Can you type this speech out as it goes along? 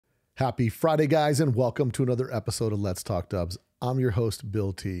Happy Friday, guys, and welcome to another episode of Let's Talk Dubs. I'm your host,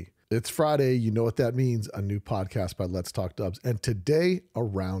 Bill T. It's Friday. You know what that means. A new podcast by Let's Talk Dubs. And today, a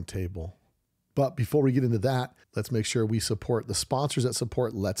roundtable. But before we get into that, let's make sure we support the sponsors that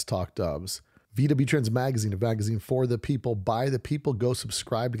support Let's Talk Dubs. VW Trends Magazine, a magazine for the people, by the people. Go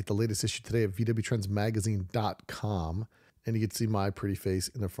subscribe to get the latest issue today at vwtrendsmagazine.com. And you get to see my pretty face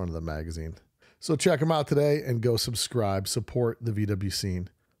in the front of the magazine. So check them out today and go subscribe. Support the VW scene.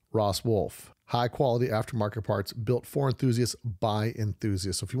 Ross Wolf, high quality aftermarket parts built for enthusiasts by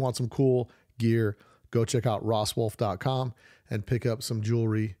enthusiasts. So if you want some cool gear, go check out rosswolf.com and pick up some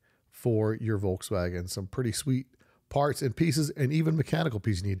jewelry for your Volkswagen. Some pretty sweet parts and pieces, and even mechanical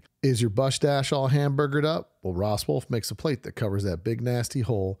pieces you need. Is your bush dash all hamburgered up? Well, Ross Wolf makes a plate that covers that big nasty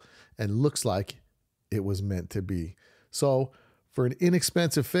hole and looks like it was meant to be. So for an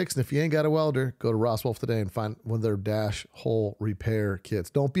inexpensive fix, and if you ain't got a welder, go to Ross Wolf today and find one of their dash hole repair kits.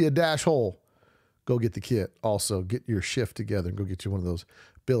 Don't be a dash hole. Go get the kit. Also, get your shift together and go get you one of those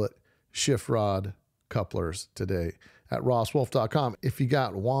billet shift rod couplers today at rosswolf.com. If you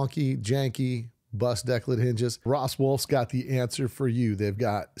got wonky, janky, bust deck lid hinges, Ross Wolf's got the answer for you. They've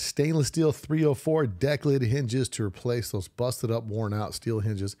got stainless steel 304 deck lid hinges to replace those busted up, worn out steel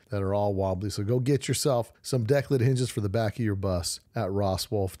hinges that are all wobbly. So go get yourself some deck lid hinges for the back of your bus at Ross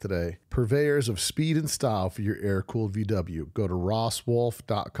Wolf today. Purveyors of speed and style for your air-cooled VW. Go to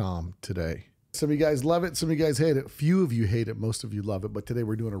rosswolf.com today. Some of you guys love it. Some of you guys hate it. Few of you hate it. Most of you love it. But today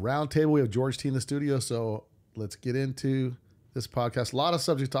we're doing a round table. We have George T in the studio. So let's get into this podcast. A lot of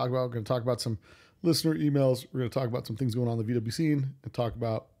subjects to talk about. We're going to talk about some listener emails. We're going to talk about some things going on in the VW scene and talk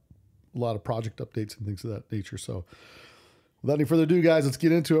about a lot of project updates and things of that nature. So without any further ado, guys, let's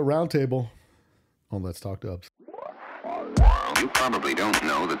get into a roundtable on Let's Talk Dubs. You probably don't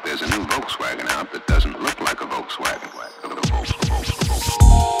know that there's a new Volkswagen out that doesn't look like a Volkswagen.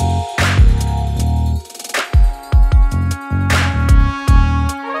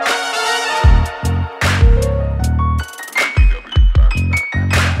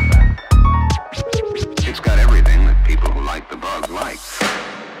 It's got everything that people who like the bug like. So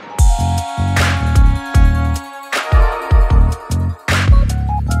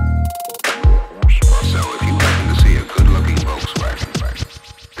if you happen to see a good-looking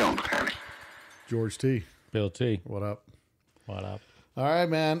Volkswagen, don't panic. George T. Bill T. What up? What up? All right,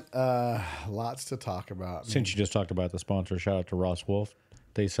 man. Lots to talk about. Since you just talked about the sponsor, shout out to Ross Wolf.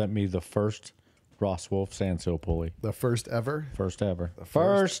 They sent me the first Ross Wolf sandsill pulley. The first ever? First ever.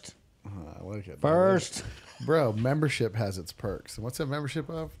 First. I like it. First. Bro, membership has its perks. And what's that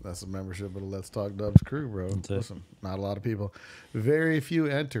membership of? That's a membership of the Let's Talk Dubs crew, bro. Listen, not a lot of people. Very few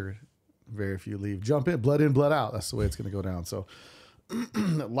enter. Very few leave. Jump in, blood out. That's the way it's going to go down. So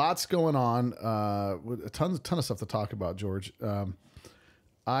lots going on. A ton of stuff to talk about, George.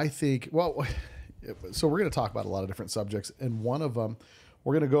 I think, well, so we're going to talk about a lot of different subjects. And one of them,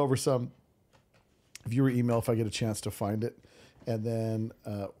 we're going to go over some viewer email if I get a chance to find it. And then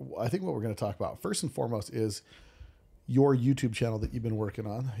I think what we're going to talk about first and foremost is your YouTube channel that you've been working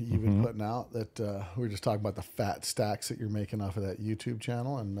on. You've been putting out that we were just talking about the fat stacks that you're making off of that YouTube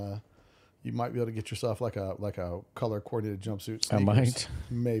channel. And you might be able to get yourself like a color coordinated jumpsuit. Sneakers, I might.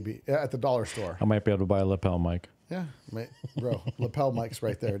 Maybe. Yeah, at the dollar store. I might be able to buy a lapel mic. Yeah, bro. Lapel mic's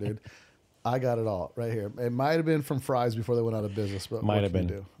right there, dude. I got it all right here. It might have been from Fry's before they went out of business, but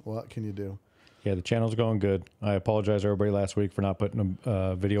what can you do? Yeah, the channel's going good. I apologize to everybody last week for not putting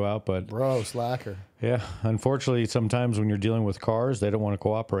a video out, but Bro, slacker. yeah, unfortunately, sometimes when you're dealing with cars, they don't want to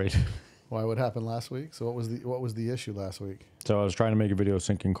cooperate. Why? What happened last week? So what was the issue last week? So I was trying to make a video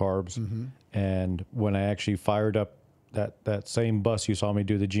syncing carbs, and when I actually fired up that same bus you saw me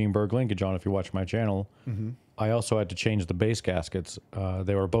do the Gene-Berg linkage on, if you watch my channel, I also had to change the base gaskets.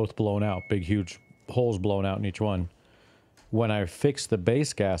 They were both blown out, big, huge holes blown out in each one. When I fixed the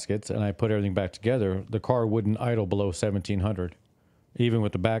base gaskets and I put everything back together, the car wouldn't idle below 1,700, even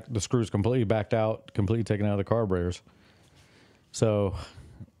with the screws completely backed out, completely taken out of the carburetors. So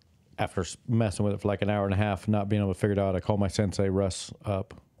after messing with it for like an hour and a half, not being able to figure it out, I called my sensei, Russ,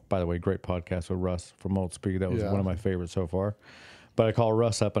 up. By the way, great podcast with Russ from Old Speed. That was one of my favorites so far. But I called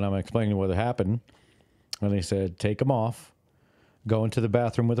Russ up and I'm explaining what happened. And he said, take them off. Go into the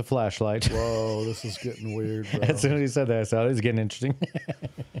bathroom with a flashlight. Whoa, this is getting weird, bro. As soon as he said that, I said, it's getting interesting.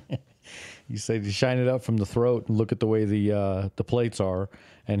 He said, you shine it up from the throat and look at the way the plates are.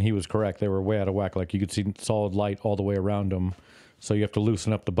 And he was correct. They were way out of whack. Like you could see solid light all the way around them. So you have to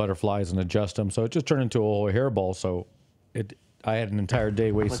loosen up the butterflies and adjust them. So it just turned into a whole hairball. So I had an entire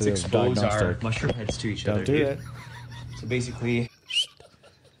day wasted. Let's expose our mushroom heads to each other. Don't do that. So basically,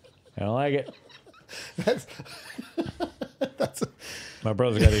 I don't like it. My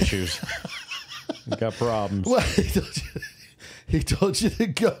brother's got issues. He's got problems. Well, he told you to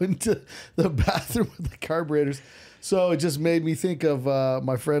go into the bathroom with the carburetors. So it just made me think of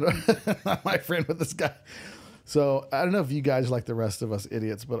my friend with this guy. So I don't know if you guys are like the rest of us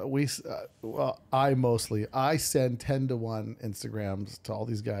idiots, but I send 10 to 1 Instagrams to all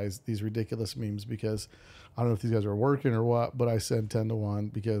these guys, these ridiculous memes, because I don't know if these guys are working or what, but I send 10 to 1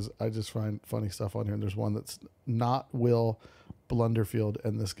 because I just find funny stuff on here. And there's one that's not Will Blunderfield,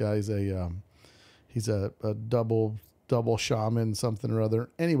 and this guy's he's a double shaman something or other.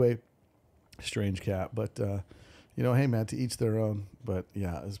 Anyway, strange cat, but hey man, to each their own. But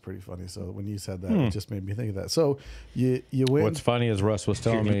yeah, it's pretty funny. So when you said that, it just made me think of that. So you win. What's funny is Russ was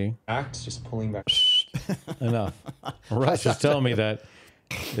telling me. Act just pulling back. Enough. Russ was telling me that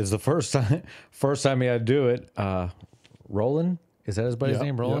it's the first time he had to do it. Roland, is that his buddy's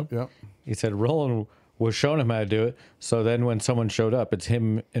name? Roland. Yep. He said Roland was showing him how to do it. So then when someone showed up, it's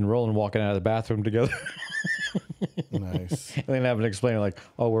him and Roland walking out of the bathroom together. Nice. And then having to explain like,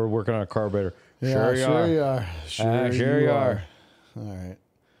 oh, we're working on a carburetor. Yeah, sure you are. Sure you are. All right.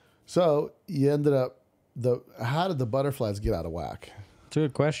 So you ended up how did the butterflies get out of whack? It's a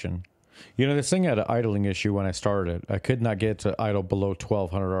good question. This thing had an idling issue when I started. I could not get to idle below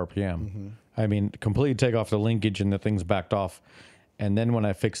 1,200 RPM. Mm-hmm. I mean, completely take off the linkage and the thing's backed off. And then when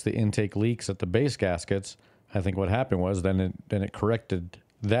I fixed the intake leaks at the base gaskets, I think what happened was then it corrected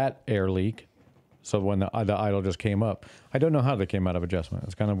that air leak. So when the idle just came up, I don't know how they came out of adjustment.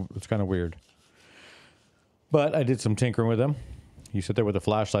 It's kind of weird. But I did some tinkering with them. You sit there with a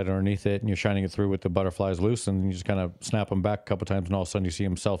flashlight underneath it, and you're shining it through with the butterflies loose, and you just kind of snap them back a couple times, and all of a sudden you see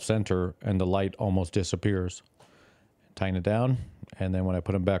them self-center, and the light almost disappears. Tighten it down, and then when I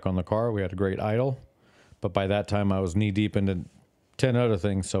put them back on the car, we had a great idle. But by that time, I was knee-deep into 10 other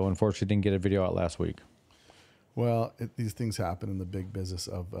things, so unfortunately didn't get a video out last week. Well, these things happen in the big business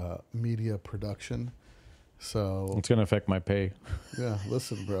of media production. So it's going to affect my pay. Yeah,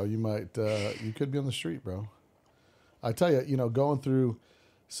 listen, bro, you could be on the street, bro. I tell you, going through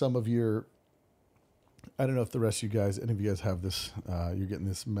some of your, I don't know if the rest of you guys, any of you guys have this, you're getting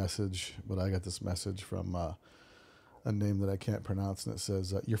this message, but I got this message from a name that I can't pronounce, and it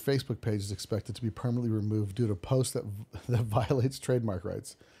says, your Facebook page is expected to be permanently removed due to post that violates trademark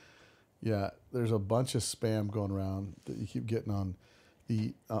rights. Yeah, there's a bunch of spam going around that you keep getting on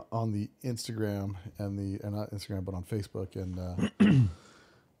the Instagram and not Instagram, but on Facebook, and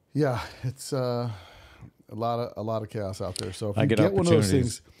yeah, it's a lot of chaos out there. So if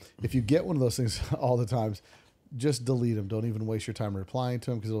you get one of those things, all the times, just delete them. Don't even waste your time replying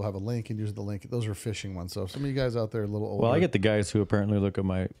to them because it'll have a link, and use the link. Those are phishing ones. So if some of you guys out there are a little older. Well, I get the guys who apparently look at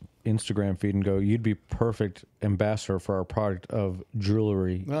my Instagram feed and go, "You'd be perfect ambassador for our product of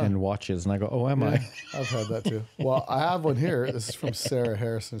jewelry and watches." And I go, "Oh, am I?" I've had that too. Well, I have one here. This is from Sarah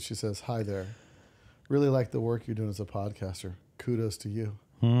Harrison. She says, "Hi there. Really like the work you're doing as a podcaster. Kudos to you.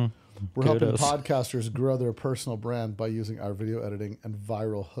 We're helping podcasters grow their personal brand by using our video editing and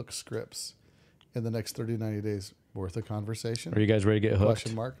viral hook scripts. In the next 30 to 90 days, worth a conversation." Are you guys ready to get hooked?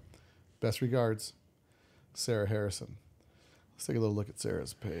 Question mark. Best regards, Sarah Harrison. Let's take a little look at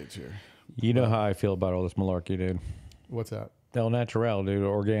Sarah's page here. You know how I feel about all this malarkey, dude. What's that? El natural, dude,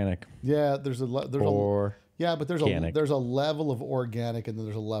 organic. Yeah, there's a level of organic, and then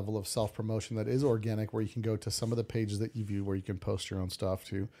there's a level of self-promotion that is organic, where you can go to some of the pages that you view where you can post your own stuff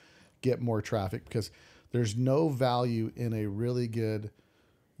to get more traffic, because there's no value in a really good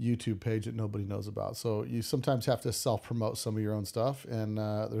YouTube page that nobody knows about. So you sometimes have to self-promote some of your own stuff, and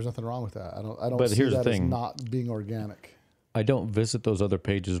there's nothing wrong with that. I don't see that as not being organic. I don't visit those other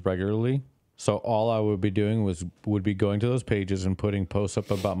pages regularly, so all I would be doing would be going to those pages and putting posts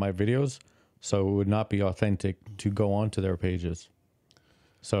up about my videos, so it would not be authentic to go onto their pages.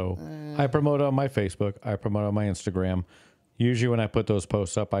 So I promote on my Facebook, I promote on my Instagram. Usually when I put those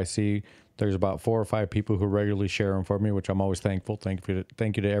posts up, I see there's about 4 or 5 people who regularly share them for me, which I'm always thankful. Thank you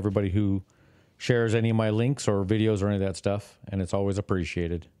to everybody who shares any of my links or videos or any of that stuff, and it's always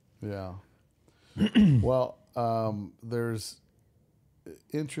appreciated. Yeah. Well, there's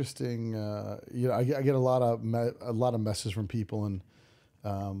interesting. I get a lot of messages from people, and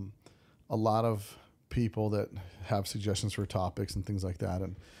a lot of people that have suggestions for topics and things like that.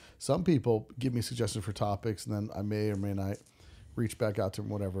 And some people give me suggestions for topics, and then I may or may not reach back out to them,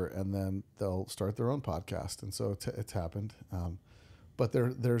 whatever, and then they'll start their own podcast. And so it's happened. But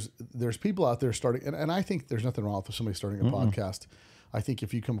there's people out there starting, and I think there's nothing wrong with somebody starting a podcast. I think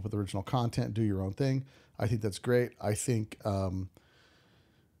if you come up with original content, do your own thing, I think that's great. I think, I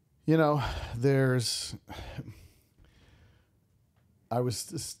was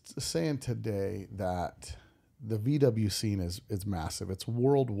just saying today that the VW scene is massive. It's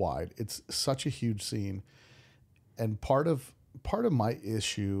worldwide. It's such a huge scene. And part of my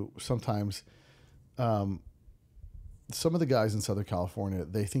issue sometimes, some of the guys in Southern California,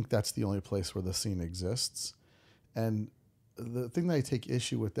 they think that's the only place where the scene exists. And the thing that I take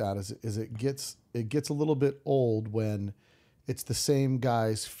issue with that is it gets a little bit old when it's the same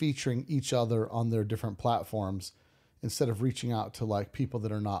guys featuring each other on their different platforms instead of reaching out to like people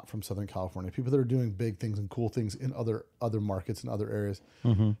that are not from Southern California, people that are doing big things and cool things in other markets and other areas.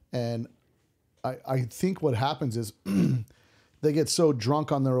 Mm-hmm. And I think what happens is they get so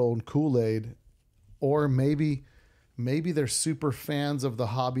drunk on their own Kool-Aid, or maybe they're super fans of the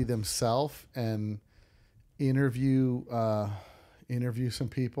hobby themselves and interview some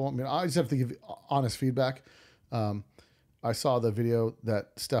people. I mean, I just have to give honest feedback. I saw the video that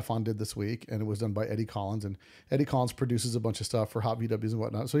Stefan did this week, and it was done by Eddie Collins, and Eddie Collins produces a bunch of stuff for Hot VWs and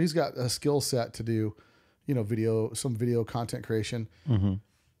whatnot. So he's got a skill set to do, some video content creation. Mm-hmm.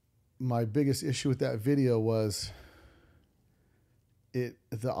 My biggest issue with that video was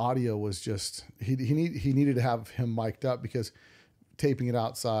the audio was just, he needed to have him mic'd up because taping it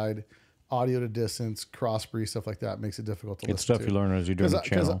outside, audio to distance, crossbreed, stuff like that makes it difficult to listen to. It's stuff you learn as you do the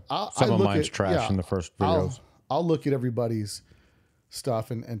channel. Some of mine's trash in the first videos. I'll look at everybody's stuff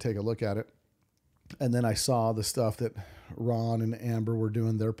and take a look at it. And then I saw the stuff that Ron and Amber were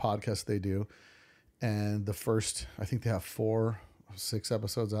doing, their podcast they do. And the first, I think they have 6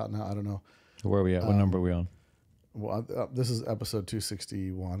 episodes out now. I don't know. Where are we at? What number are we on? Well, this is episode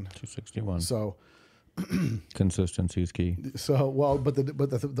 261. 261. So consistency is key. So, well, but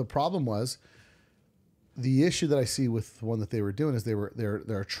the problem was, the issue that I see with the one that they were doing is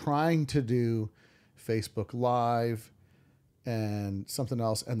they're trying to do Facebook Live and something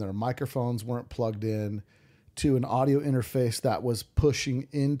else, and their microphones weren't plugged in to an audio interface that was pushing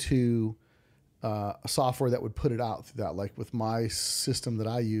into a software that would put it out through that. Like with my system that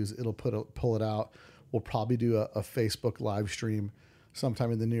I use, it'll pull it out. We'll probably do a Facebook live stream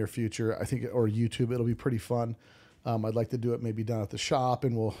sometime in the near future, I think, or YouTube. It'll be pretty fun. I'd like to do it maybe down at the shop,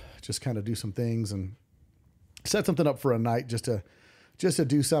 and we'll just kind of do some things and set something up for a night just to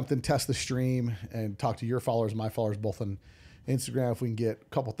do something, test the stream, and talk to your followers, my followers, both on Instagram. If we can get a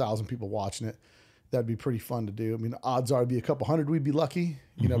couple thousand people watching it, that'd be pretty fun to do. I mean, odds are it'd be a couple hundred. We'd be lucky,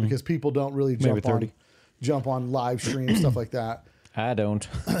 because people don't really jump on live stream, stuff like that. I don't.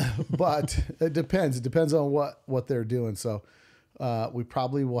 But it depends. It depends on what they're doing. So we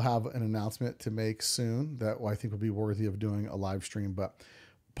probably will have an announcement to make soon that I think will be worthy of doing a live stream. But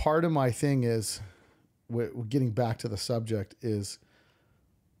part of my thing is, getting back to the subject, is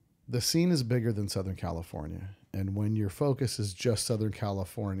the scene is bigger than Southern California. And when your focus is just Southern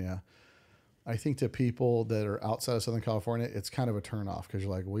California, I think to people that are outside of Southern California, it's kind of a turnoff, because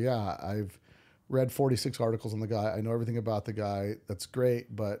you're like, well, yeah, I've read 46 articles on the guy. I know everything about the guy. That's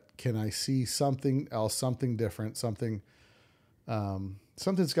great. But can I see something else, something different, something's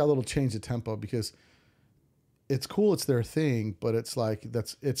got a little change of tempo? Because it's cool, it's their thing, but it's like,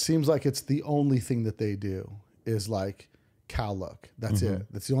 it seems like it's the only thing that they do is like cow look. That's it.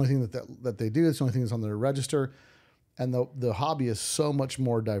 That's the only thing that they do. It's the only thing that's on their register. And the hobby is so much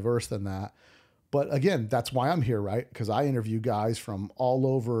more diverse than that. But again, that's why I'm here, right? Because I interview guys from all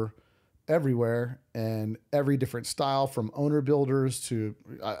over, everywhere, and every different style, from owner builders to,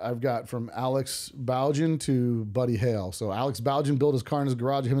 I've got from Alex Baugen to Buddy Hale. So Alex Baugen built his car in his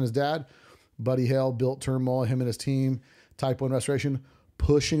garage, him and his dad. Buddy Hale built Turmoil, him and his team. Type 1 restoration,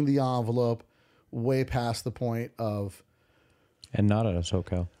 pushing the envelope way past the point of... And not at a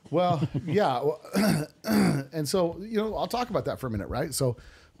SoCal. Well, yeah. And so, I'll talk about that for a minute, right? So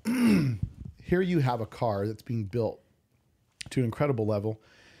here you have a car that's being built to an incredible level.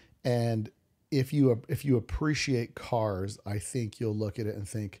 And if you appreciate cars, I think you'll look at it and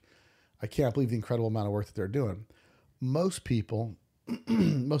think, I can't believe the incredible amount of work that they're doing. Most people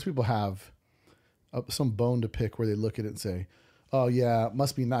have some bone to pick where they look at it and say, oh yeah, it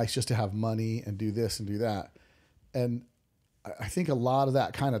must be nice just to have money and do this and do that. And I think a lot of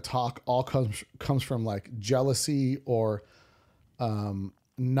that kind of talk all comes from like jealousy or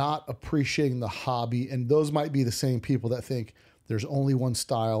not appreciating the hobby. And those might be the same people that think there's only one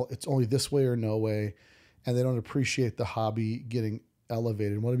style, it's only this way or no way, and they don't appreciate the hobby getting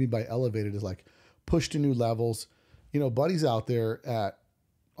elevated. And what I mean by elevated is like pushed to new levels. Buddy's out there at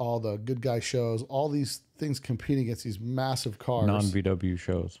all the good guy shows, all these things, competing against these massive cars. Non-VW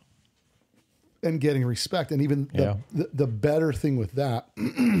shows. And getting respect. And even the better thing with that,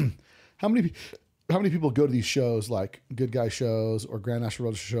 how many people go to these shows, like good guy shows or Grand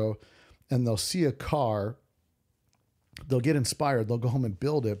National Roadshow show, and they'll see a car they'll get inspired, they'll go home and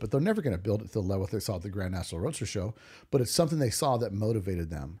build it, but they're never going to build it to the level they saw at the Grand National Roadster Show. But it's something they saw that motivated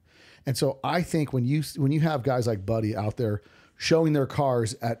them. And so I think when you have guys like Buddy out there showing their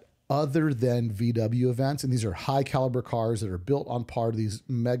cars at other than VW events, and these are high caliber cars that are built on par to these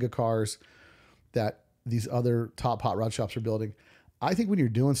mega cars that these other top hot rod shops are building, I think when you're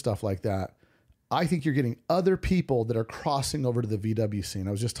doing stuff like that, I think you're getting other people that are crossing over to the VW scene.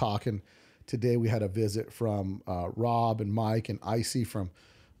 I was just talking today, we had a visit from Rob and Mike and Icy from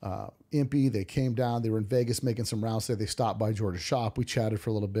Impy. They came down, they were in Vegas making some rounds there. They stopped by George's shop. We chatted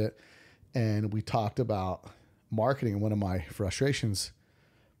for a little bit and we talked about marketing. And one of my frustrations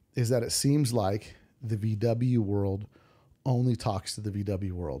is that it seems like the VW world only talks to the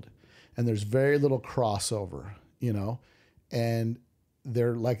VW world and there's very little crossover, you know, and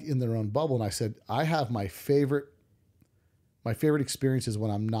they're like in their own bubble. And I said, I have my favorite experiences when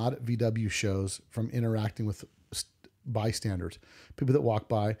I'm not at VW shows from interacting with bystanders, people that walk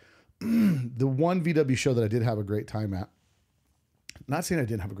by. The one VW show that I did have a great time at, not saying I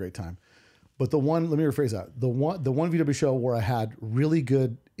didn't have a great time, but the one, let me rephrase that. The one VW show where I had really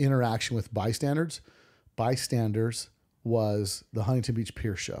good interaction with bystanders was the Huntington Beach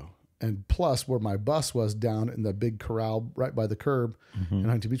Pier show. And plus where my bus was down in the big corral right by the curb in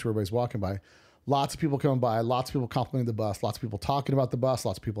Huntington Beach where everybody's walking by. Lots of people coming by, lots of people complimenting the bus, lots of people talking about the bus,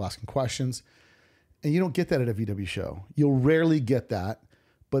 lots of people asking questions. And you don't get that at a VW show. You'll rarely get that.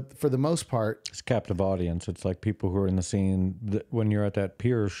 But for the most part, it's captive audience. It's like people who are in the scene. When you're at that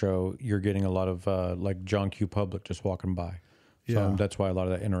peer show, you're getting a lot of like John Q. Public just walking by. So that's why a lot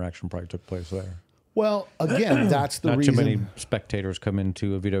of that interaction probably took place there. Well, again, that's the reason. Not too many spectators come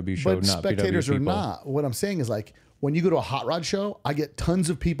into a VW show, but not spectators VW are people. not. What I'm saying is like when you go to a hot rod show, I get tons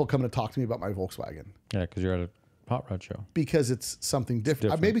of people coming to talk to me about my Volkswagen. Yeah, because you're at a hot rod show. Because it's something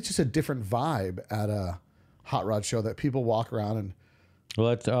different. Maybe it's just a different vibe at a hot rod show that people walk around and.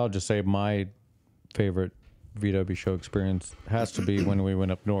 Well, I'll just say my favorite VW show experience has to be when we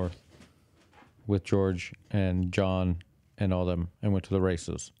went up north with George and John and all them and went to the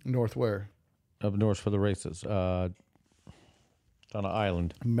races. North where? Up north for the races. On an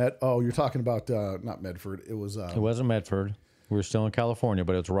island. You're talking about not Medford. It was. It wasn't Medford. We were still in California,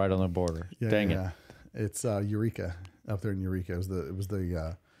 but it's right on the border. Dang it! It's Eureka up there in Eureka. It was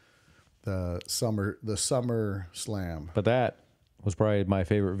the summer slam. But that was probably my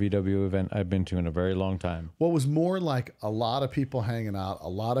favorite VW event I've been to in a very long time. What was more like a lot of people hanging out, a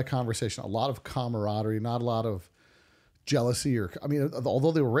lot of conversation, a lot of camaraderie, not a lot of jealousy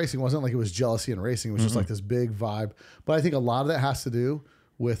although they were racing, it wasn't like it was jealousy and racing. It was just like this big vibe. But I think a lot of that has to do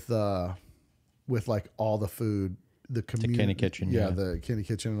with like all the food, the community, the Kenny Kitchen, the Kenny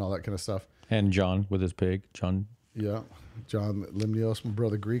Kitchen and all that kind of stuff. And John with his pig, John Limnios, my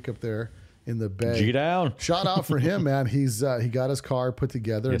brother Greek up there in the bay. G down. Shout out for him, man. He got his car put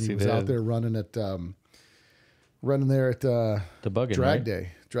together and he was out there running there at the Buggin', Drag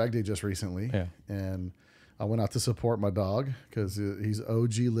right? Day just recently. Yeah. And I went out to support my dog because he's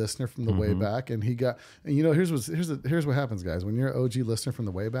OG listener from the way back, and here's what happens, guys. When you're an OG listener from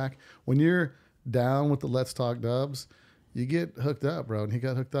the way back, when you're down with the Let's Talk Dubs, you get hooked up, bro. And he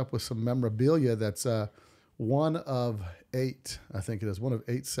got hooked up with some memorabilia that's one of 8, I think it is, one of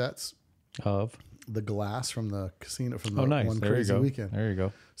 8 sets of the glass from the casino from the nice. one There crazy you go. weekend. There you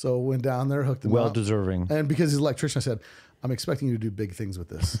go. So went down there, hooked him well up. deserving. And because he's an electrician, I said, I'm expecting you to do big things with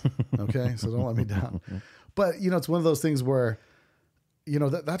this. Okay. So don't let me down. But it's one of those things where,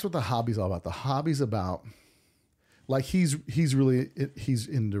 that's what the hobby's all about. The hobby's about, like, he's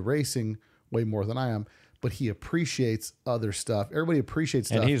into racing way more than I am, but he appreciates other stuff. Everybody appreciates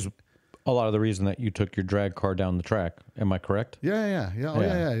stuff. And he's a lot of the reason that you took your drag car down the track. Am I correct? Yeah. Oh,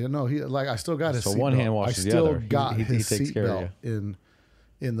 yeah. No, I still got his so seat one belt. hand washes I still the other. got He his takes seat care of belt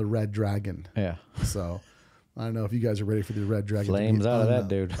in the Red Dragon. Yeah. So I don't know if you guys are ready for the Red Dragon. Flames out of that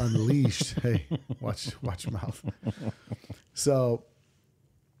dude. Unleashed. Hey, watch your mouth. So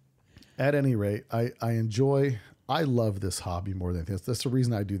at any rate, I love this hobby more than anything else. That's the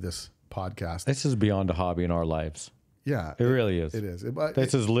reason I do this podcast. This is beyond a hobby in our lives. Yeah. It really is. It is.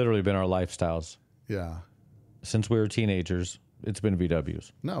 This has literally been our lifestyles. Yeah. Since we were teenagers, it's been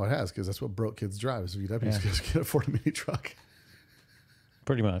VWs. No, it has, because that's what broke kids drive is VWs, because you can't afford a mini truck.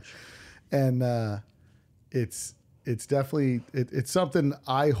 Pretty much. And it's definitely it's something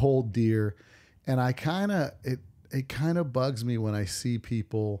I hold dear, and it kind of bugs me when I see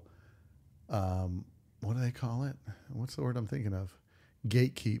people, what do they call it? What's the word I'm thinking of?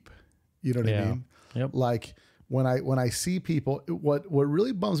 Gatekeep. You know what I mean? Yep. Like when I see people, what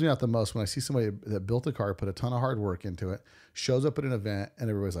really bums me out the most when I see somebody that built a car, put a ton of hard work into it, shows up at an event, and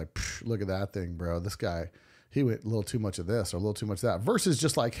everybody's like, look at that thing, bro. This guy he went a little too much of this or a little too much of that, versus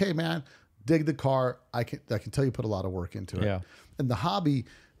just like, hey man, dig the car. I can tell you put a lot of work into it. Yeah. And the hobby,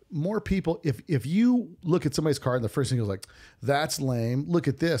 more people, if you look at somebody's car and the first thing is like, that's lame, look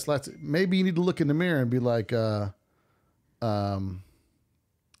at this. Maybe you need to look in the mirror and be like,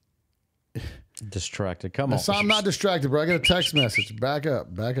 distracted. Come on. so I'm not distracted, bro. I got a text message. Back up.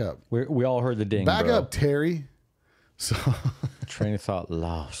 We all heard the ding. Back bro. up, Terry. So Train of thought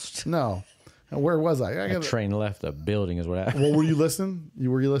lost. no. And where was I? A train left the building is what happened. Well, were you listening?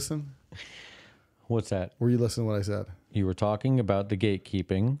 Were you listening? What's that? Were you listening to what I said? You were talking about the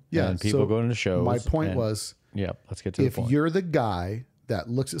gatekeeping and people so going to shows. My point was, yeah, let's get to the point. If you're the guy that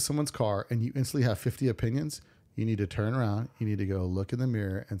looks at someone's car and you instantly have 50 opinions, you need to turn around. You need to go look in the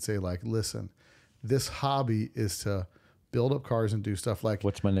mirror and say, like, listen, this hobby is to build up cars and do stuff like.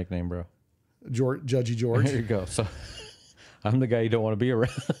 What's my nickname, bro? Judgy George. There you go. So I'm the guy you don't want to be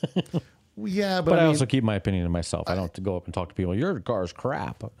around. Yeah, but I also keep my opinion to myself. I don't have to go up and talk to people. Your car's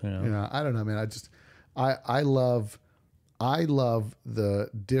crap. You know? Yeah, I don't know, man. I love the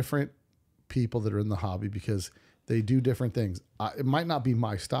different people that are in the hobby because they do different things. It might not be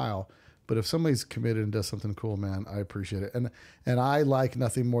my style, but if somebody's committed and does something cool, man, I appreciate it. And I like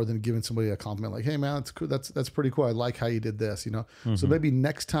nothing more than giving somebody a compliment, like, "Hey, man, that's cool. That's pretty cool. I like how you did this." You know. Mm-hmm. So maybe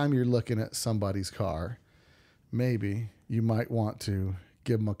next time you're looking at somebody's car, maybe you might want to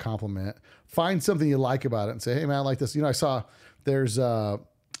give them a compliment. Find something you like about it and say, "Hey, man, I like this." You know, I saw there's a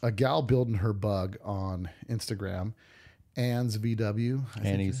gal building her bug on Instagram, Annie's VW.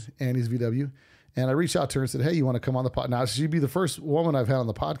 Annie's VW. And I reached out to her and said, "Hey, you want to come on the pod?" Now, she'd be the first woman I've had on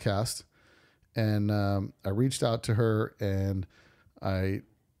the podcast. And I reached out to her and I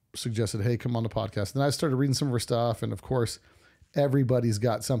suggested, "Hey, come on the podcast." Then I started reading some of her stuff. And of course, everybody's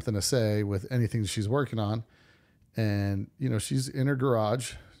got something to say with anything she's working on. And, you know, she's in her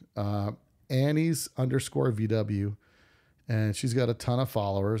garage, Annie's _VW. And she's got a ton of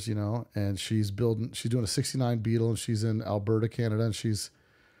followers, you know, and she's doing a 69 Beetle and she's in Alberta, Canada, and she's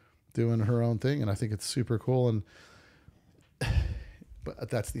doing her own thing. And I think it's super cool. And, but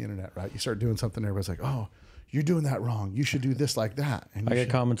that's the internet, right? You start doing something, everybody's like, "Oh, you're doing that wrong. You should do this like that." And I get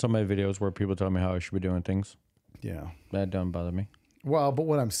comments on my videos where people tell me how I should be doing things. Yeah. That doesn't bother me. Well, but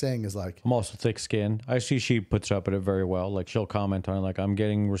what I'm saying is like, I'm also thick-skinned. I see she puts up at it very well. Like she'll comment on it, like, "I'm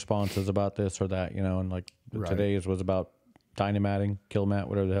getting responses about this or that," you know, and like today's was about Dynamatting, Killmat,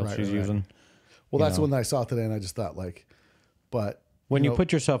 whatever the hell she's using. Well, that's the one that I saw today, and I just thought like, but when you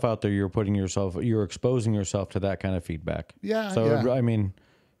put yourself out there, you're exposing yourself to that kind of feedback. Yeah. So yeah. I mean,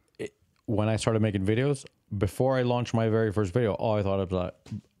 when I started making videos, before I launched my very first video, all I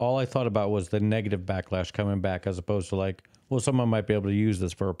thought about was the negative backlash coming back, as opposed to like, well, someone might be able to use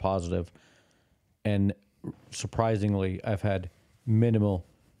this for a positive. And surprisingly, I've had minimal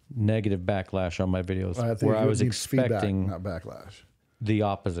negative backlash on my videos, where I was expecting feedback, not backlash. The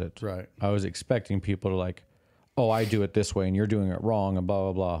opposite. Right. I was expecting people to like, "Oh, I do it this way and you're doing it wrong," and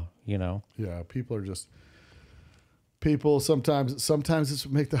blah, blah, blah, you know? Yeah. People sometimes it's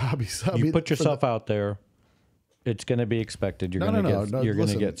make the hobby. You put yourself out there, it's going to be expected. You're going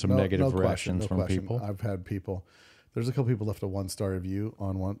to get some negative reactions from people. I've had people. There's a couple people left a 1-star review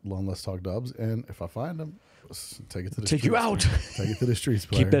on Let's Talk Dubs, and if I find them, take it to the streets. You out. Take it to the streets.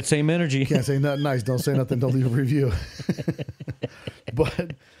 Player. Keep that same energy. You can't say nothing nice. Don't say nothing. Don't leave a review.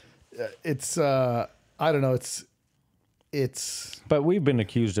 But it's I don't know. It's. But we've been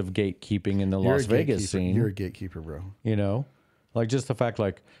accused of gatekeeping in the Las Vegas scene. You're a gatekeeper, bro. You know, like just the fact,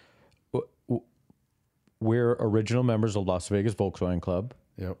 like we're original members of Las Vegas Volkswagen Club.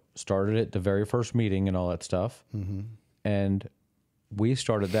 Yep. Started at the very first meeting and all that stuff. Mm-hmm. And we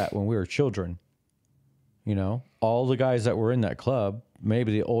started that when we were children. You know, all the guys that were in that club,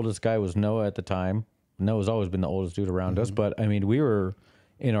 maybe the oldest guy was Noah at the time. Noah's always been the oldest dude around us. But I mean, we were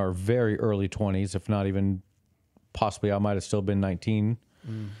in our very early 20s, if not even possibly, I might have still been 19.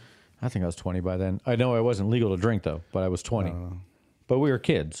 I think I was 20 by then. I know I wasn't legal to drink though, but I was 20. But we were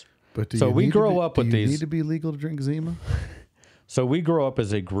kids. But so we grow up with these. Do you need to be legal to drink Zima? So we grow up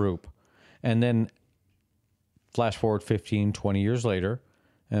as a group, and then flash forward 15, 20 years later,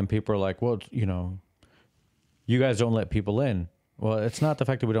 and people are like, "Well, you know, you guys don't let people in." Well, it's not the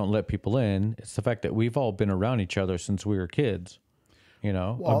fact that we don't let people in. It's the fact that we've all been around each other since we were kids. You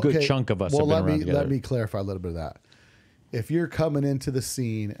know, a good chunk of us have been around together. Let me clarify a little bit of that. If you're coming into the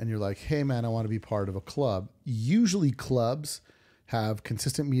scene and you're like, "Hey, man, I want to be part of a club," usually clubs have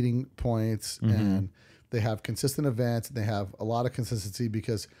consistent meeting points and they have consistent events, and they have a lot of consistency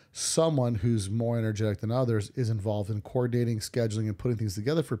because someone who's more energetic than others is involved in coordinating, scheduling, and putting things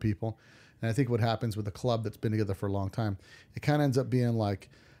together for people. And I think what happens with a club that's been together for a long time, it kind of ends up being like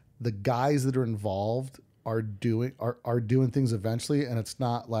the guys that are involved are doing things eventually, and it's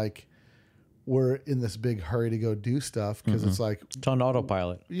not like we're in this big hurry to go do stuff because it's like it's on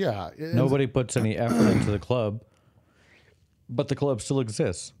autopilot. Yeah, Nobody puts any effort into the club, but the club still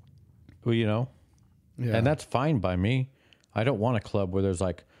exists. Well, you know, and that's fine by me. I don't want a club where there's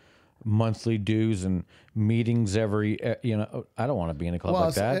like monthly dues and meetings every, you know, I don't want to be in a club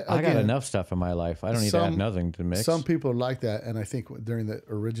like that. I got enough stuff in my life. I don't need to add nothing to mix. Some people are like that. And I think during the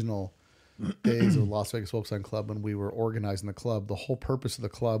original days of Las Vegas Volkswagen Club, when we were organizing the club, the whole purpose of the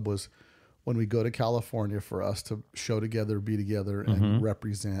club was when we go to California for us to show together, be together, and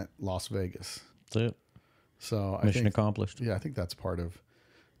represent Las Vegas. That's it. So Mission accomplished. Yeah, I think that's part of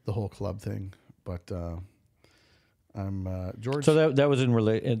the whole club thing. But I'm George. So that was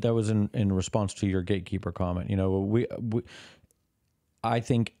in response to your gatekeeper comment. You know, we I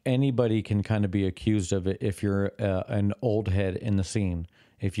think anybody can kind of be accused of it if you're an old head in the scene.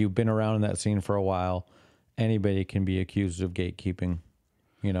 If you've been around in that scene for a while, anybody can be accused of gatekeeping.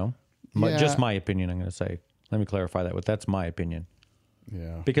 You know, just my opinion. I'm going to say. Let me clarify that. That's my opinion.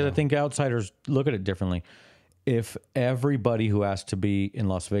 Yeah. Because I think outsiders look at it differently. If everybody who asked to be in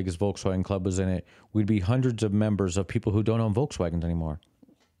Las Vegas Volkswagen Club was in it, we'd be hundreds of members of people who don't own Volkswagens anymore.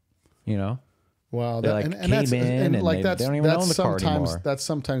 You know? Wow. They they don't even own the car anymore. That's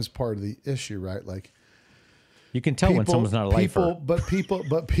sometimes part of the issue, right? Like you can tell when someone's not a lifer. But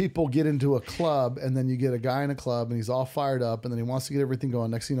people get into a club, and then you get a guy in a club, and he's all fired up, and then he wants to get everything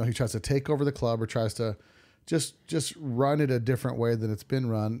going. Next thing you know, he tries to take over the club or tries to just run it a different way than it's been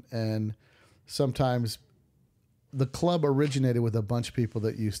run. And sometimes the club originated with a bunch of people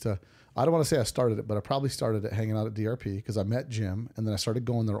that used to, I don't want to say I started it, but I probably started it hanging out at DRP because I met Jim, and then I started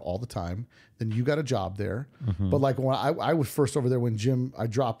going there all the time. Then you got a job there. But like when I was first over there when I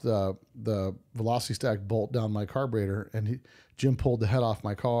dropped the Velocity Stack bolt down my carburetor, and Jim pulled the head off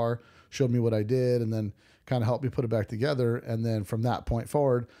my car, showed me what I did, and then kind of helped me put it back together. And then from that point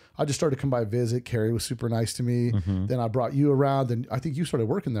forward, I just started to come by visit. Carrie was super nice to me. Then I brought you around, and I think you started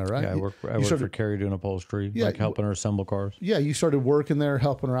working there, right? Yeah, I worked for Carrie doing upholstery, like helping her assemble cars. Yeah, you started working there,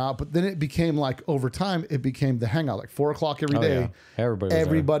 helping her out. But then it became like, over time, it became the hangout, like 4 o'clock every day. Yeah.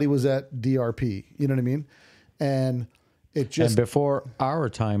 Everybody was at DRP. You know what I mean? And it just... And before our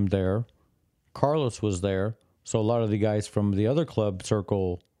time there, Carlos was there. So a lot of the guys from the other club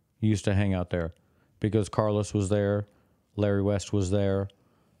circle used to hang out there. Because Carlos was there, Larry West was there.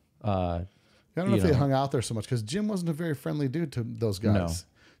 I don't know if they hung out there so much because Jim wasn't a very friendly dude to those guys. No.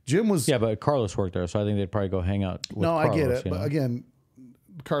 Jim was... Yeah, but Carlos worked there, so I think they'd probably go hang out with Carlos. I get it. But again,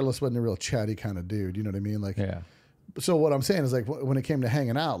 Carlos wasn't a real chatty kind of dude. You know what I mean? Like, yeah. So what I'm saying is, like, when it came to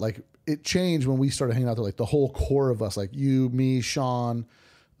hanging out, like, it changed when we started hanging out there. Like, the whole core of us, like you, me, Sean,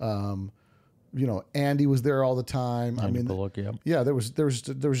 you know, Andy was there all the time. Bullock, yeah. There was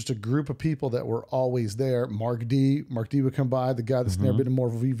just a group of people that were always there. Mark D would come by, the guy that's never been to more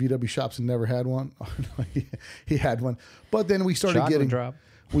VW shops and never had one. he had one, but then we started Chocolate getting Drop.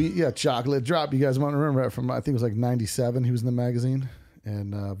 Chocolate Drop. You guys might remember that from, I think it was like 97. He was in the magazine,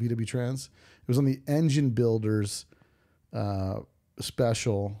 and VW Trans. It was on the Engine Builders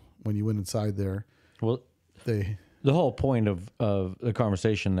special when you went inside there. Well, the whole point of the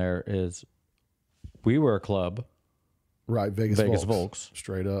conversation there is, we were a club, right? Vegas Volks,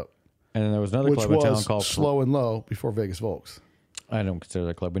 straight up. And then there was another club in town called Slow and Low before Vegas Volks. I don't consider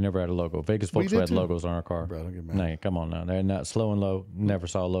that club. We never had a logo. Vegas Volks had logos on our car. Bro, don't get mad. No, come on now. They're not Slow and Low. Never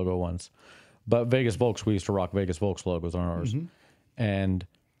saw a logo once. But Vegas Volks, we used to rock Vegas Volks logos on ours. And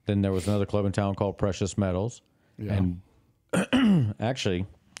then there was another club in town called Precious Metals. Yeah. And actually,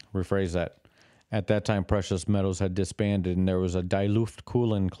 rephrase that. At that time, Precious Metals had disbanded, and there was a Diluft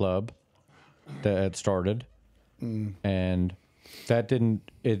Cooling Club that had started, and that didn't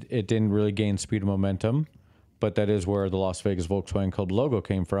really gain speed and momentum, but that is where the Las Vegas Volkswagen Club logo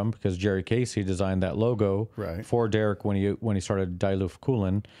came from, because Jerry Casey designed that logo for Derek when he started Diluft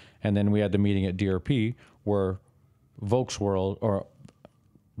Coolin, and then we had the meeting at DRP where Volksworld or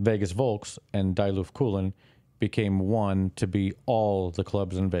Vegas Volks and Diluft Coolin became one to be all the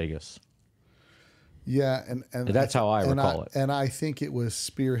clubs in Vegas. Yeah, and that's how I recall it. And I think it was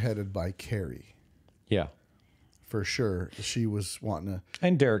spearheaded by Carrie. Yeah, for sure. She was wanting to.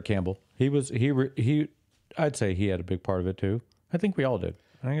 And Derek Campbell. I'd say he had a big part of it too. I think we all did.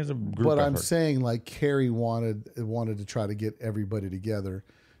 I think it's a group But effort. I'm saying, like, Carrie wanted to try to get everybody together,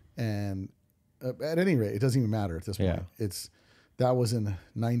 and at any rate, it doesn't even matter at this point. Yeah. That was in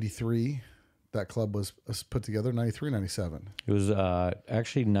 '93. That club was put together, 93, 97. It was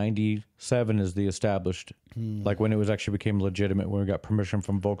actually 97 is the established, like when it was actually became legitimate, when we got permission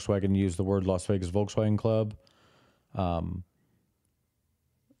from Volkswagen to use the word Las Vegas Volkswagen Club.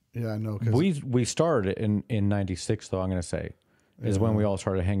 Yeah, I know. We started in '96, though. I'm going to say is when we all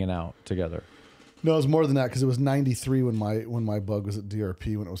started hanging out together. No, it was more than that because it was '93 when my bug was at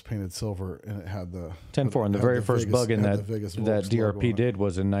DRP when it was painted silver and it had the 10-4. And the very first Vegas, bug in that Volks DRP did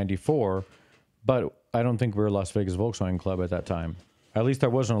was in '94, but I don't think we were Las Vegas Volkswagen Club at that time. At least there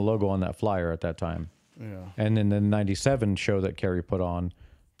wasn't a logo on that flyer at that time. Yeah. And then the '97 show that Kerry put on,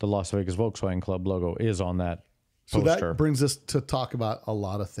 the Las Vegas Volkswagen Club logo is on that poster. So that brings us to talk about a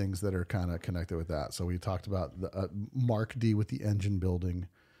lot of things that are kind of connected with that. So we talked about the Mark D with the engine building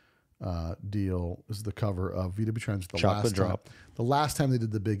deal is the cover of VW Trends. Chocolate Drop. The last time they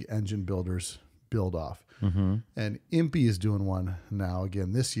did the big engine builders build off. And Impy is doing one now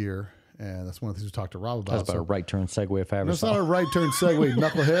again this year. And that's one of the things we talked to Rob about. That's about a right turn segue if I ever That's saw. not a right turn segue,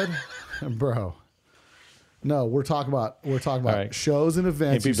 knucklehead. Bro. No, we're talking about right. shows and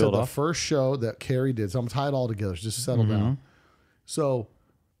events. Impy You said build the off. first show that Kerry did. So I'm gonna tie it all together. So just settle down. So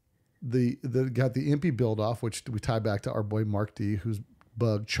the got the Impy build off, which we tie back to our boy Mark D, whose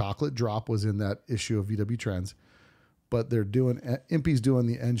bug Chocolate Drop was in that issue of VW Trends. But they're doing Impy's doing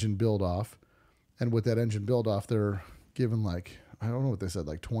the engine build off, and with that engine build off, they're giving like I don't know what they said,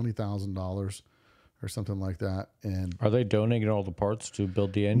 like $20,000 or something like that. And Are they donating all the parts to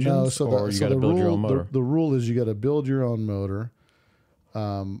build the engines? no, so or you got to build your own motor? The rule is you got to build your own motor.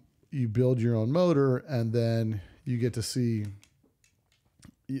 You build your own motor, and then you get to see.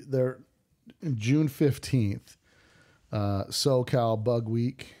 They're June 15th, SoCal Bug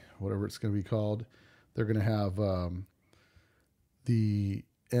Week, whatever it's going to be called. They're going to have the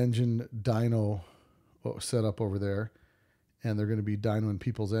engine dyno set up over there, and they're going to be dynoing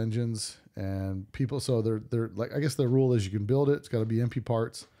people's engines and people. So they're like, I guess the rule is you can build it. It's got to be MP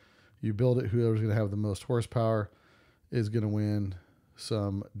parts. You build it. Whoever's going to have the most horsepower is going to win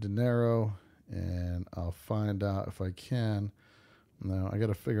some dinero, and I'll find out if I can. No, I got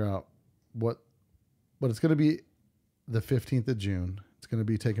to figure out but it's going to be the 15th of June. It's going to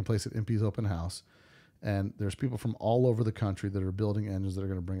be taking place at MP's open house. And there's people from all over the country that are building engines that are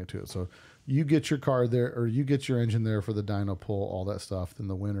going to bring it to it. So you get your car there, or you get your engine there for the dyno pull, all that stuff. Then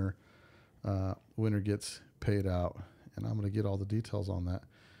the winner gets paid out. And I'm going to get all the details on that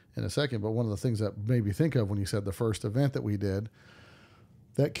in a second. But one of the things that made me think of when you said the first event that we did,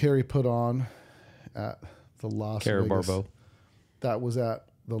 that Kerry put on at the Las Vegas. Barbeau. That was at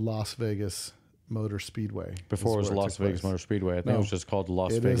the Las Vegas Motor Speedway. Before it was Las Vegas Motor Speedway. I think it was just called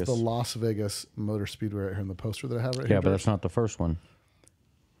Las Vegas. It is the Las Vegas Motor Speedway right here in the poster that I have right Yeah, here. but that's not the first one.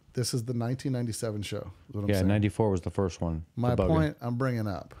 This is the 1997 show. Is what I'm Yeah, saying. 94 was the first one. My the bugger. point I'm bringing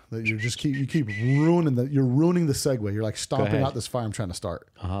up that you keep ruining you're ruining the segue. You're like stomping ahead. out this fire I'm trying to start.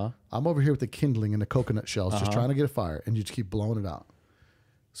 I'm over here with the kindling and the coconut shells, just trying to get a fire, and you just keep blowing it out.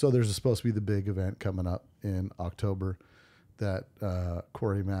 So there's supposed to be the big event coming up in October that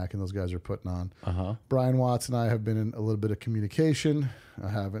Corey Mack and those guys are putting on. Brian Watts and I have been in a little bit of communication. I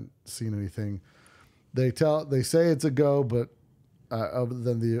haven't seen anything. They say it's a go, but other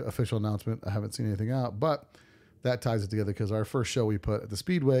than the official announcement, I haven't seen anything out. But that ties it together because our first show we put at the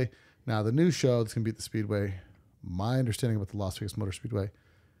Speedway. Now the new show that's going to be at the Speedway, my understanding about the Las Vegas Motor Speedway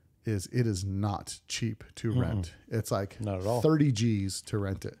is it is not cheap to rent. It's like Not at all. 30 G's to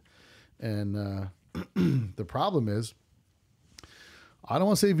rent it. And the problem is, I don't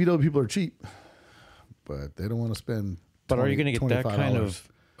want to say VW people are cheap, but they don't want to spend. But are you going to get that kind $25.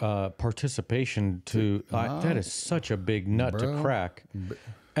 of participation to... that is such a big nut to crack.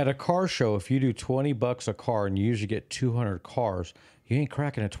 At a car show, if you do $20 a car and you usually get 200 cars, you ain't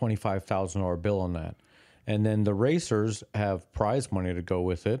cracking a $25,000 bill on that. And then the racers have prize money to go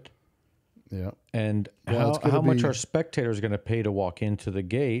with it. Yeah. And Well, it's how much gonna be- are spectators going to pay to walk into the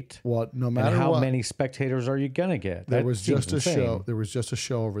gate? Well, no And matter how what, many spectators are you going to get? there That was seems just a insane. show. There was just a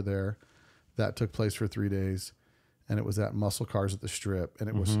show over there that took place for 3 days, and it was at Muscle Cars at the Strip, and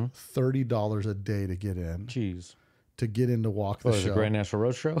it was $30 a day to get in. Jeez. To get in to walk the What was show. it, Grand National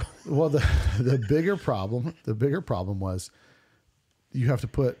Road Show? Well, the bigger problem was you got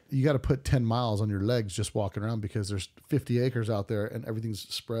to put 10 miles on your legs just walking around because there's 50 acres out there and everything's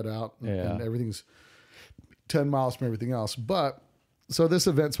spread out and everything's 10 miles from everything else. But so this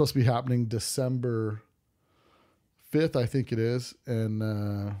event's supposed to be happening December 5th, I think it is,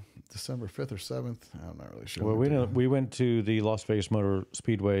 and December 5th or 7th. I'm not really sure. Well, we went to the Las Vegas Motor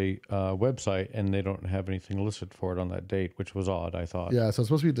Speedway website, and they don't have anything listed for it on that date, which was odd, I thought. Yeah, so it's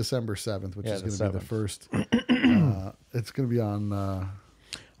supposed to be December 7th, which Yeah, is the going to be the 7th. first. It's going to be on.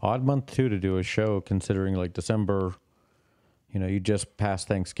 Odd month, too, to do a show, considering, like, December, you just passed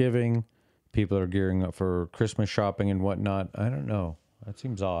Thanksgiving. People are gearing up for Christmas shopping and whatnot. I don't know. That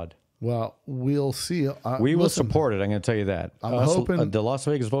seems odd. Well, we'll see. We will support it. I'm going to tell you that. I'm hoping the Las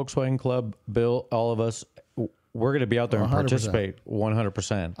Vegas Volkswagen Club, Bill, all of us, we're going to be out there and 100%. participate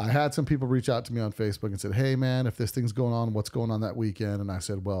 100%. I had some people reach out to me on Facebook and said, "Hey, man, if this thing's going on, what's going on that weekend?" And I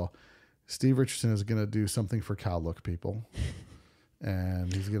said, "Well, Steve Richardson is going to do something for Cow Look people,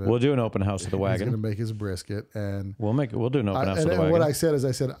 and he's going to. We'll do an open house of the wagon. He's going to make his brisket, and We'll do an open house of the and wagon. what I said is,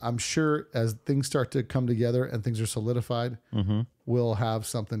 I said, I'm sure as things start to come together and things are solidified, we'll have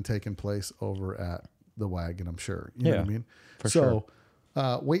something taking place over at the wagon. I'm sure. You know what I mean? For sure.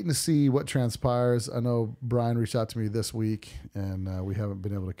 Waiting to see what transpires. I know Brian reached out to me this week, and we haven't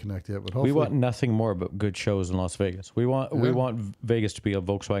been able to connect yet. But hopefully, we want nothing more but good shows in Las Vegas. We want Vegas to be a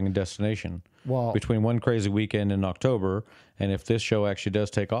Volkswagen destination. Well, between one crazy weekend in October, and if this show actually does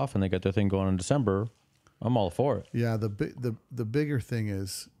take off and they get their thing going in December, I'm all for it. Yeah, the bigger thing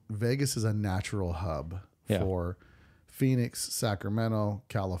is Vegas is a natural hub for Phoenix, Sacramento,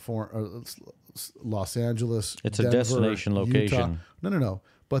 California, Los Angeles. It's Denver, a destination location. Utah. No.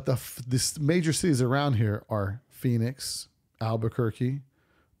 But the major cities around here are Phoenix, Albuquerque,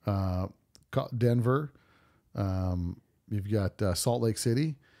 Denver. You've got Salt Lake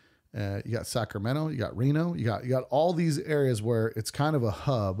City. You got Sacramento. You got Reno. You got all these areas where it's kind of a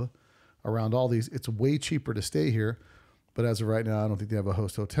hub around all these. It's way cheaper to stay here, but as of right now, I don't think they have a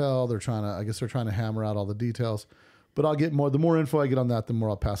host hotel. I guess they're trying to hammer out all the details. But I'll get more. The more info I get on that, the more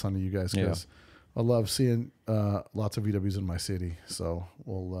I'll pass on to you guys, because I love seeing lots of VWs in my city. So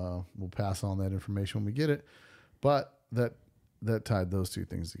we'll pass on that information when we get it. But that tied those two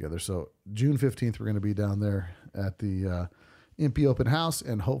things together. So June 15th, we're going to be down there at the Impy Open House,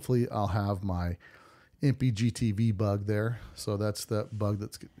 and hopefully I'll have my Impy GTV bug there. So that's the bug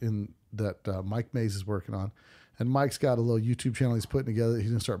that's in that Mike Mays is working on. And Mike's got a little YouTube channel he's putting together. He's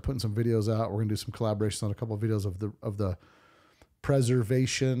going to start putting some videos out. We're going to do some collaborations on a couple of videos of the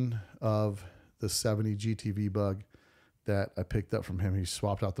preservation of the 70 GTV bug that I picked up from him. He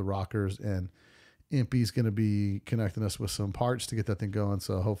swapped out the rockers, and Impy's going to be connecting us with some parts to get that thing going.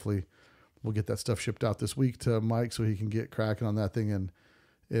 So hopefully we'll get that stuff shipped out this week to Mike so he can get cracking on that thing. And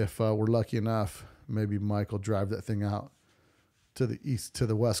if we're lucky enough, maybe Mike will drive that thing out to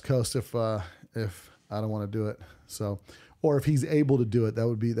the West Coast if I don't want to do it. So, or if he's able to do it, that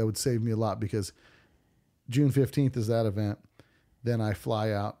would save me a lot, because June 15th is that event. Then I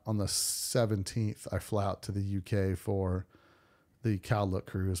fly out on the 17th. I fly out to the UK for the Cow Look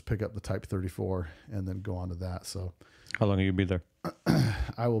cruise, pick up the Type 34, and then go on to that. So, how long will you be there?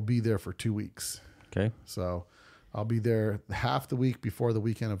 I will be there for 2 weeks. Okay. So I'll be there half the week before the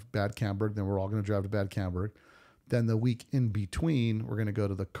weekend of Bad Camberg. Then we're all going to drive to Bad Camberg. Then the week in between, we're going to go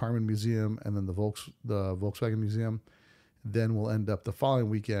to the Carmen Museum and then the Volkswagen Museum. Then we'll end up the following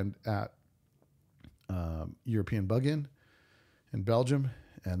weekend at European Bug-In in Belgium.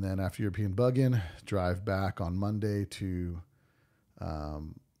 And then after European Bug-In, drive back on Monday to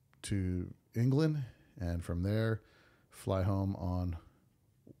England. And from there, fly home on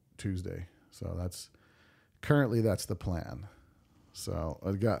Tuesday. So that's the plan. So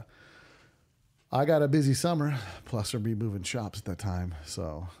I got a busy summer, plus we'll be moving shops at that time.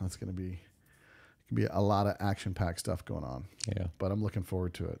 So that's going to be a lot of action-packed stuff going on. Yeah. But I'm looking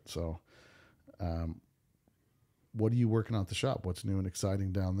forward to it. So what are you working on at the shop? What's new and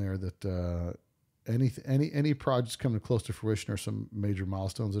exciting down there that any projects coming close to fruition, or some major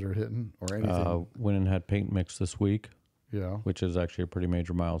milestones that are hitting, or anything? Went and had paint mix this week. Yeah. Which is actually a pretty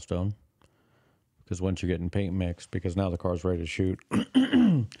major milestone, because once you're getting paint mixed, because now the car's ready to shoot.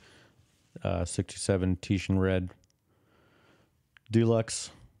 67 Titian Red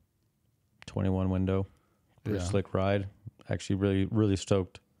Deluxe 21 window. Pretty slick ride. Actually really, really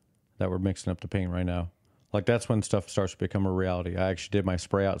stoked that we're mixing up the paint right now. Like, that's when stuff starts to become a reality. I actually did my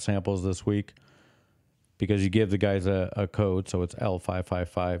spray out samples this week, because you give the guys a code. So it's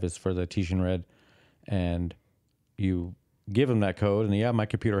L555 is for the Titian Red, and you give them that code, and my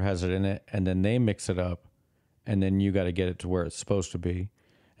computer has it in it, and then they mix it up, and then you got to get it to where it's supposed to be.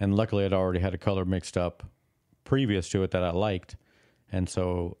 And luckily, I'd already had a color mixed up previous to it that I liked. And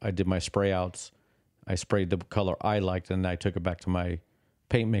so I did my spray outs. I sprayed the color I liked, and I took it back to my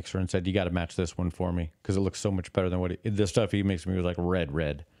paint mixer and said, you got to match this one for me, because it looks so much better than the stuff he makes me was like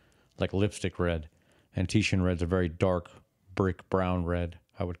red, like lipstick red. And Titian Red's a very dark brick brown red,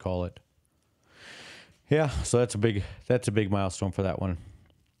 I would call it. Yeah, so that's a big milestone for that one.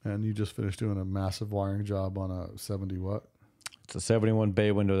 And you just finished doing a massive wiring job on a 70 what? It's a 71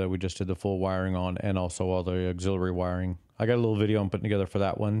 bay window that we just did the full wiring on, and also all the auxiliary wiring. I got a little video I'm putting together for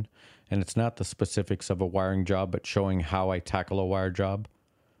that one, and it's not the specifics of a wiring job, but showing how I tackle a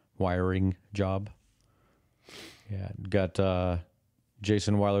wiring job. Yeah, got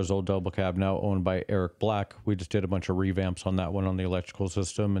Jason Weiler's old double cab, now owned by Eric Black. We just did a bunch of revamps on that one on the electrical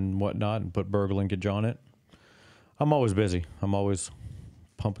system and whatnot, and put Berg linkage on it. I'm always busy. I'm always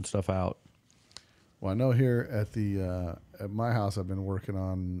pumping stuff out. Well, I know here at my house, I've been working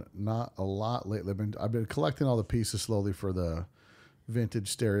on not a lot lately. I've been collecting all the pieces slowly for the vintage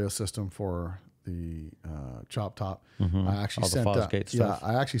stereo system for the chop top. I actually sent out,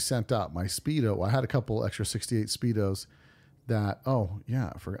 I actually sent out my Speedo. I had a couple extra 68 Speedos that,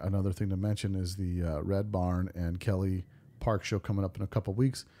 for another thing to mention is the Red Barn and Kelly Park show coming up in a couple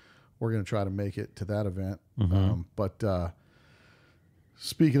weeks. We're going to try to make it to that event. But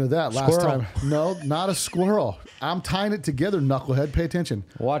speaking of that, last time, no, not a squirrel. I'm tying it together, knucklehead. Pay attention.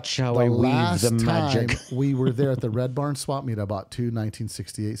 Watch how I weave the magic. Time we were there at the Red Barn swap meet, I bought two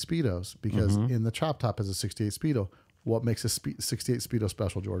 1968 Speedos because in the chop top is a 68 Speedo. What makes a 68 Speedo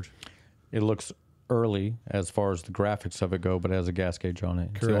special, George? It looks early as far as the graphics of it go, but it has a gas gauge on it.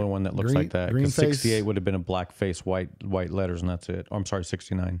 It's Correct. the only one that looks like that. Green Because face, 68 would have been a black face, white letters, and that's it. Oh, I'm sorry,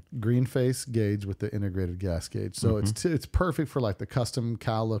 69. Green face gauge with the integrated gas gauge. So it's perfect for like the custom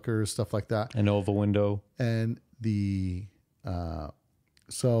cow lookers, stuff like that. An oval window. And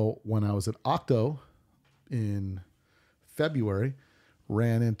so when I was at Octo in February,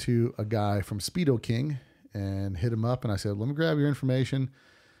 ran into a guy from Speedo King and hit him up, and I said, let me grab your information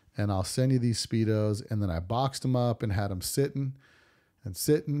and I'll send you these Speedos. And then I boxed them up and had them sitting.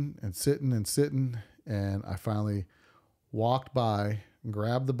 And I finally walked by,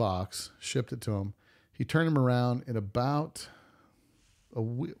 grabbed the box, shipped it to him. He turned them around in about a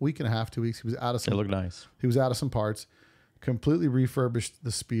week and a half, 2 weeks. He was out of some. They look nice. He was out of some parts. Completely refurbished the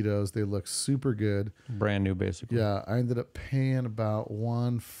Speedos. They look super good. Brand new, basically. Yeah, I ended up paying about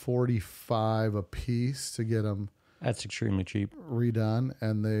 $145 a piece to get them. That's extremely cheap. Redone,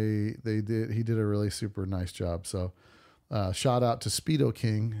 and he did a really super nice job. So shout out to Speedo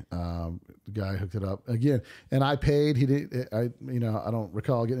King, the guy hooked it up again, and I paid. I don't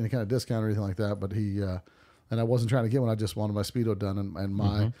recall getting any kind of discount or anything like that, but and I wasn't trying to get one. I just wanted my Speedo done,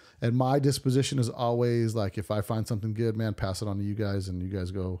 and my disposition is always like, if I find something good, man, pass it on to you guys, and you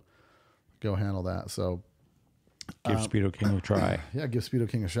guys go handle that. So give Speedo King a try. Yeah, give Speedo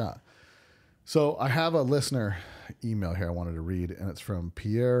King a shot. So I have a listener email here I wanted to read, and it's from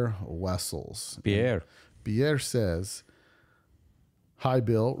Pierre Wessels. Pierre says, hi,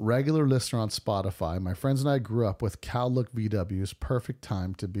 Bill, regular listener on Spotify. My friends and I grew up with Cowlook VWs. Perfect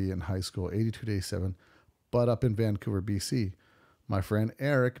time to be in high school, 82 to 87, but up in Vancouver, BC. My friend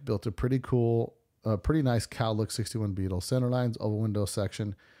Eric built a pretty nice Cowlook 61 Beetle. Center lines, oval window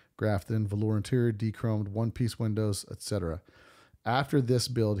section, grafted in, velour interior, dechromed, one-piece windows, etc. After this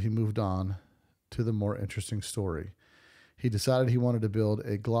build, he moved on to the more interesting story. He decided he wanted to build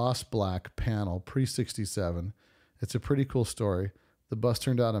a gloss black panel pre-67. It's a pretty cool story. The bus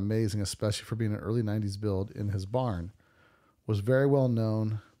turned out amazing, especially for being an early 90s build in his barn. Was very well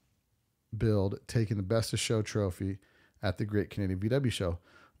known build, taking the Best of Show trophy at the Great Canadian VW Show.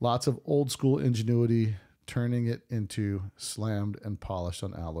 Lots of old school ingenuity, turning it into slammed and polished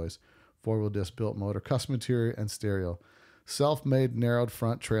on alloys. Four-wheel disc built motor, custom interior and stereo. Self-made narrowed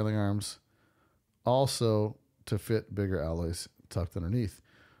front trailing arms, also to fit bigger alloys tucked underneath.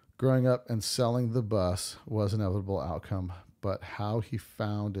 Growing up and selling the bus was an inevitable outcome, but how he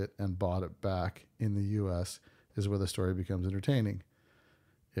found it and bought it back in the U.S. is where the story becomes entertaining.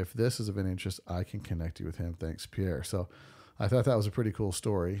 If this is of any interest, I can connect you with him. Thanks, Pierre. So I thought that was a pretty cool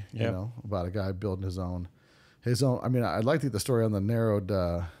story, about a guy building his own. I mean, I like the story on the narrowed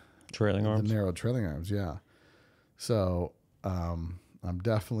trailing arms. The narrowed trailing arms, yeah. So I'm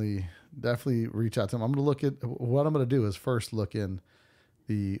definitely reach out to him. I'm going to look at what I'm going to do is first look in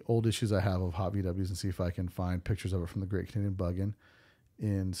the old issues I have of Hot VWs and see if I can find pictures of it from the Great Canadian Bug-In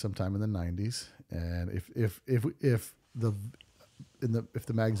in sometime in the 90s. And if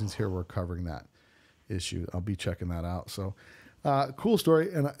the magazines here were covering that issue, I'll be checking that out. So cool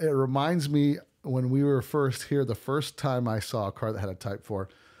story. And it reminds me when we were first here, the first time I saw a car that had a Type 4,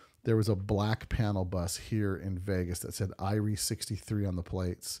 there was a black panel bus here in Vegas that said IRE 63 on the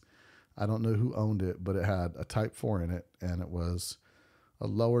plates. I don't know who owned it, but it had a Type 4 in it, and it was a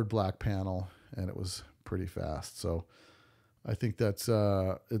lowered black panel, and it was pretty fast. So I think that's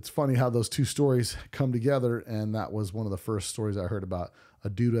it's funny how those two stories come together, and that was one of the first stories I heard about a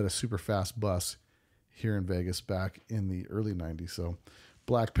dude at a super fast bus here in Vegas back in the early 90s. So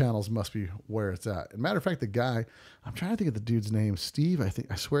black panels must be where it's at. As a matter of fact, the guy, I'm trying to think of the dude's name, Steve.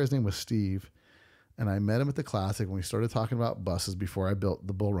 I swear his name was Steve. And I met him at the Classic when we started talking about buses before I built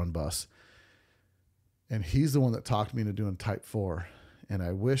the Bull Run bus. And he's the one that talked me into doing Type 4. And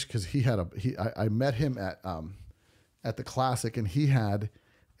I wish, because I met him at at the Classic, and he had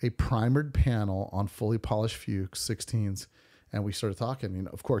a primered panel on fully polished Fuchs 16s. And we started talking. You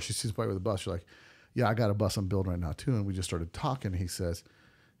know, of course, she sees somebody with a bus. You're like, yeah, I got a bus I'm building right now too. And we just started talking. He says,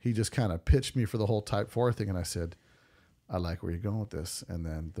 he just kind of pitched me for the whole Type 4 thing. And I said, I like where you're going with this. And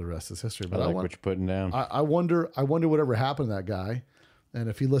then the rest is history. But I like what you're putting down. I wonder whatever happened to that guy and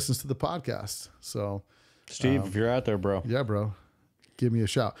if he listens to the podcast. So, Steve, if you're out there, bro. Yeah, bro. Give me a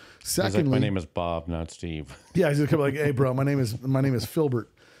shout. Secondly, my name is Bob, not Steve. Yeah, he's gonna come like, hey, bro, my name is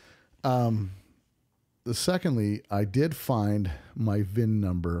Filbert. Secondly, I did find my VIN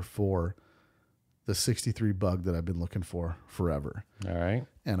number for the 63 bug that I've been looking for forever. All right.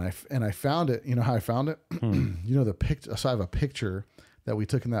 And I found it. You know how I found it? You know the picture. So I have a picture that we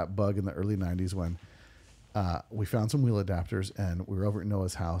took in that bug in the early 90s when we found some wheel adapters, and we were over at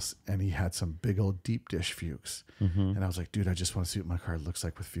Noah's house, and he had some big old deep dish Fuchs. And I was like, dude, I just want to see what my car looks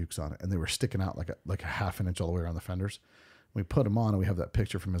like with Fuchs on it. And they were sticking out like a half an inch all the way around the fenders. We put them on, and we have that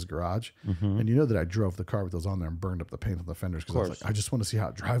picture from his garage. And you know that I drove the car with those on there and burned up the paint on the fenders because I was like, I just want to see how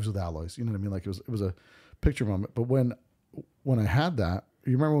it drives with alloys. You know what I mean? Like it was a picture moment. But when I had that,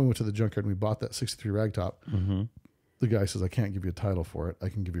 you remember when we went to the junkyard and we bought that 63 ragtop? The guy says, I can't give you a title for it. I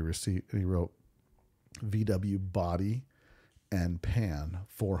can give you a receipt. And he wrote VW body and pan,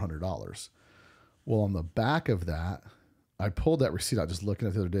 $400. Well, on the back of that, I pulled that receipt out just looking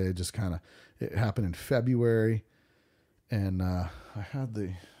at it the other day. Just kind of, it happened in February. And I had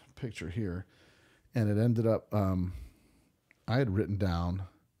the picture here, and it ended up, I had written down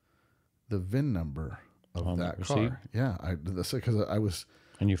the VIN number of that car. Yeah, because I was.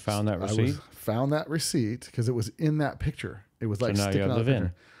 And you found that receipt? Found that receipt because it was in that picture. It was like so now sticking you have out the the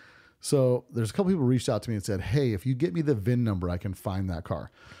VIN. So there's a couple people reached out to me and said, hey, if you get me the VIN number, I can find that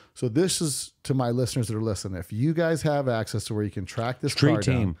car. So this is to my listeners that are listening. If you guys have access to where you can track this street car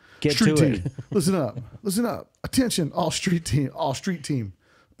team, down, get street to team. it. Listen up, attention, all street team.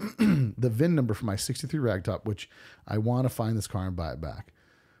 The VIN number for my 63 ragtop, which I want to find this car and buy it back.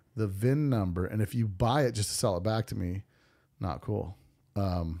 The VIN number, and if you buy it just to sell it back to me, not cool.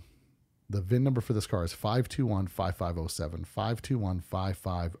 The VIN number for this car is 521-5507.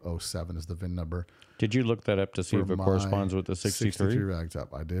 521-5507 is the VIN number. Did you look that up to see if it corresponds with the 63? 63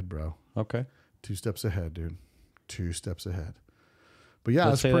 ragtop. I did, bro. Okay. 2 steps ahead, dude. 2 steps ahead. But yeah,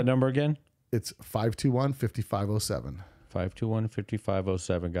 let's say that number again. It's 521-5507.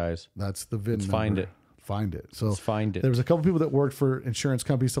 521-5507, guys. That's the VIN number. Find it. Find it. So let's find it. There was a couple people that worked for insurance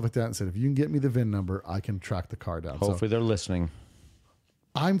companies, stuff like that, and said, if you can get me the VIN number, I can track the car down. Hopefully they're listening.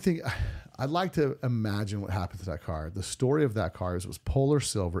 I'm thinking, I'd like to imagine what happened to that car. The story of that car is it was polar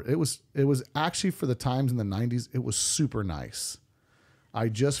silver. It was actually, for the times in the 90s, it was super nice. I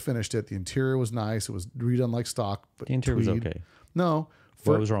just finished it. The interior was nice. It was redone like stock. But the interior was okay. No.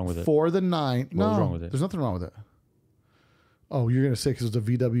 What was wrong with it? For the 9. What was wrong with it? There's nothing wrong with it. Oh, you're going to say because there's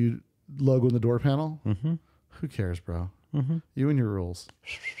a VW logo in the door panel? Mm-hmm. Who cares, bro? Mm-hmm. You and your rules.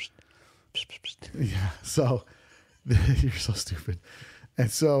 Yeah. So you're so stupid. And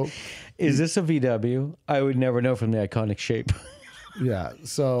so, is this a VW? I would never know from the iconic shape. Yeah.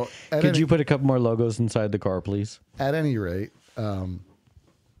 So, could you put a couple more logos inside the car, please? At any rate,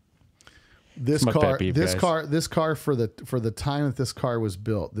 this car for the time that this car was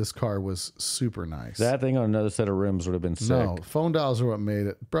built, this car was super nice. That thing on another set of rims would have been sick. No, phone dials are what made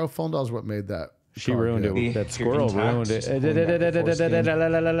it, bro. Phone dials are what made that. She ruined it. That squirrel ruined it.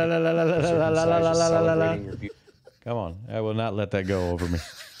 Come on, I will not let that go over me.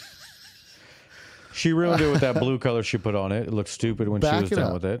 She ruined it with that blue color she put on it. It looked stupid when she was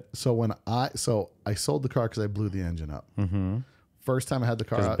done with it. So I sold the car because I blew the engine up. Mm-hmm. First time I had the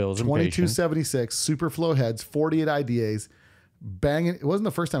car out, 2276, super flow heads, 48 IDAs, banging. It wasn't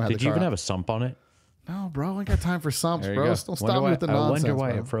the first time I had the car. Did you even have a sump on it? No, bro. I ain't got time for sumps, bro. Don't stop me with the nonsense. I wonder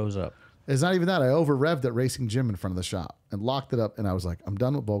why it froze up. It's not even that. I over-revved at Racing Gym in front of the shop and locked it up, and I was like, I'm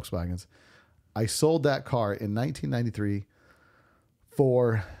done with Volkswagens. I sold that car in 1993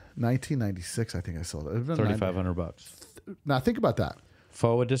 for 1996. I think I sold it. $3,500. Now think about that.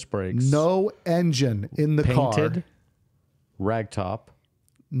 Forward disc brakes. No engine in the car. Painted. Ragtop.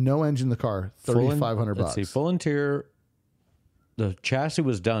 No engine in the car. $3,500. Let's see. Full interior. The chassis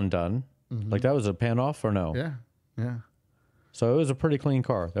was done. Mm-hmm. Like that was a pan off or no? Yeah. Yeah. So it was a pretty clean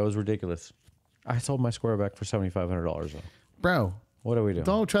car. That was ridiculous. I sold my Square back for $7,500 though. Bro. What are we doing?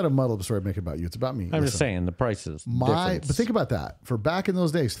 Don't try to muddle the story and make it about you. It's about me. I'm just saying the prices. But think about that. For back in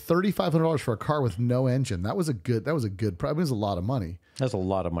those days, $3,500 for a car with no engine. That was a good price. It was a lot of money. That's a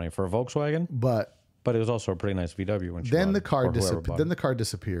lot of money for a Volkswagen. But it was also a pretty nice VW when she then bought then the car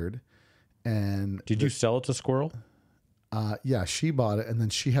disappeared. And did you sell it to Squirrel? Yeah, she bought it, and then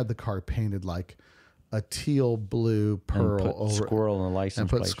she had the car painted like a teal blue pearl and put over squirrel on the license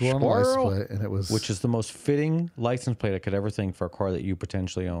plate. squirrel on the license plate, and it was, which is the most fitting license plate I could ever think for a car that you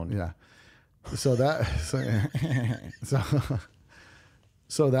potentially owned. Yeah. So that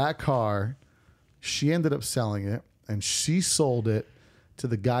so that car, she ended up selling it, and she sold it to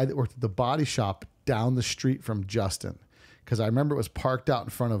the guy that worked at the body shop down the street from Justin. Because I remember it was parked out in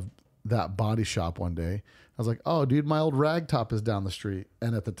front of that body shop one day. I was like, oh, dude, my old ragtop is down the street.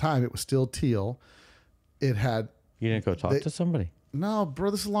 And at the time, it was still teal. It had... You didn't go talk to somebody? No,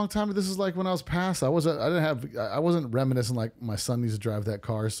 bro, this is a long time. This is like when I was past. I wasn't reminiscing like my son needs to drive that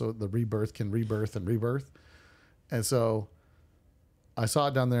car so the rebirth can rebirth and rebirth. And so I saw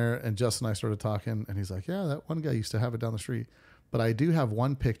it down there, and Justin and I started talking, and he's like, yeah, that one guy used to have it down the street. But I do have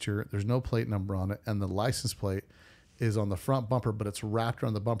one picture. There's no plate number on it, and the license plate is on the front bumper, but it's wrapped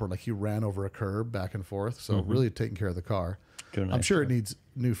around the bumper like he ran over a curb back and forth. So really taking care of the car. I'm sure it needs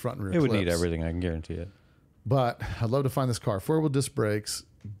new front and rear clips. It would clips. need everything, I can guarantee it. But I'd love to find this car. 4-wheel disc brakes,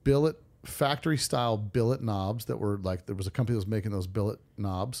 billet, factory style billet knobs that were like, there was a company that was making those billet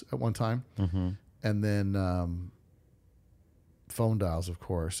knobs at one time. And then phone dials, of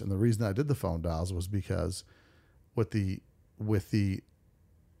course. And the reason I did the phone dials was because with the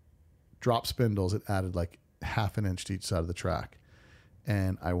drop spindles, it added like half an inch to each side of the track.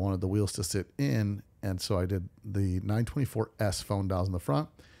 And I wanted the wheels to sit in. And so I did the 924S phone dials in the front.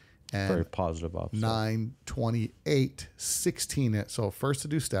 And very positive opposite. 928 16 it. So first to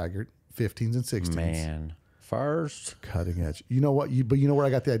do staggered 15s and 16s. Man, first cutting edge. You know what? But you know where I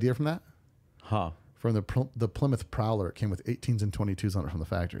got the idea from that? Huh? From the Plymouth Prowler. It came with 18s and 22s on it from the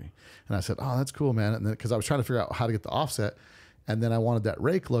factory. And I said, oh, that's cool, man. And then because I was trying to figure out how to get the offset, and then I wanted that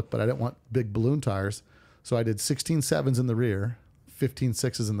rake look, but I didn't want big balloon tires, so I did 16 7s in the rear, 15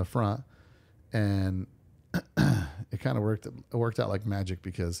 6s in the front, and it kind of worked out like magic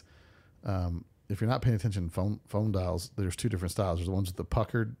because. If you're not paying attention, phone dials, there's two different styles. There's the ones with the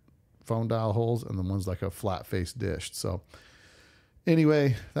puckered phone dial holes and the ones like a flat face dish. So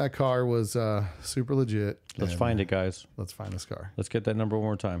anyway, that car was super legit. Let's find it, guys. Let's find this car. Let's get that number one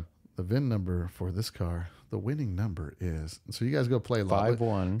more time. The VIN number for this car, the winning number is, so you guys go play lotto.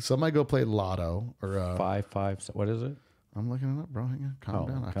 5-1. Somebody go play lotto or 5-5. What is it? I'm looking it up, bro. Hang on. Calm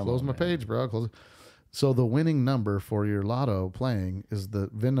down. I come closed on, my man. page, bro. So the winning number for your lotto playing is the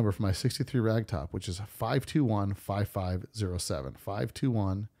VIN number for my 63 ragtop, which is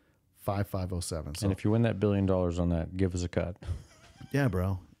 521-5507. 521-5507. So, And if you win that $1 billion on that, give us a cut. yeah,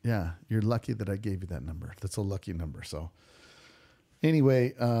 bro. Yeah. You're lucky that I gave you that number. That's a lucky number. So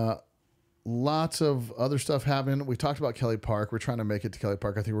anyway, lots of other stuff happened. We talked about Kelly Park. We're trying to make it to Kelly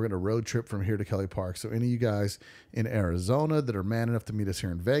Park. I think we're going to road trip from here to Kelly Park. So any of you guys in Arizona that are man enough to meet us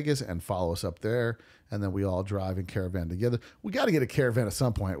here in Vegas and follow us up there, and then we all drive in caravan together. We got to get a caravan at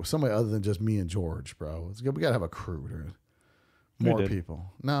some point with somebody other than just me and George, bro. We got to have a crew, dude. More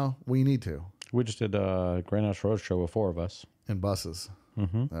people. No, we need to. We just did a Grand House Road Show with 4 of us. In buses.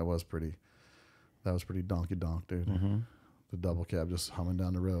 That was pretty donkey donk, dude. The double cab just humming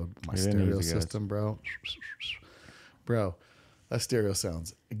down the road. My stereo system, bro. Bro, that stereo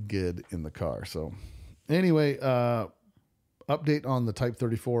sounds good in the car. So anyway, update on the Type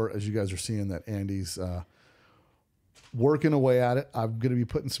 34. As you guys are seeing that Andy's working away at it. I'm going to be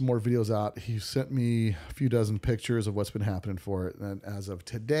putting some more videos out. He sent me a few dozen pictures of what's been happening for it. And as of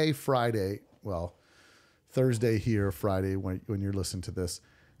today, Friday, well, Thursday here, Friday, when you're listening to this,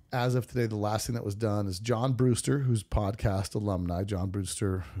 as of today, the last thing that was done is John Brewster, who's podcast alumni, John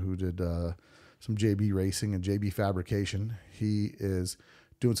Brewster, who did some JB Racing and JB Fabrication. He is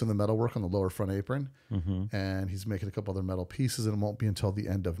doing some of the metal work on the lower front apron, and he's making a couple other metal pieces, and it won't be until the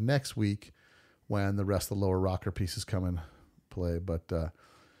end of next week when the rest of the lower rocker pieces come in play. But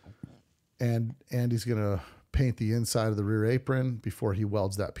and Andy's going to paint the inside of the rear apron before he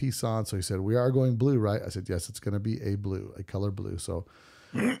welds that piece on. So he said, we are going blue, right? I said, yes, it's going to be a color blue. So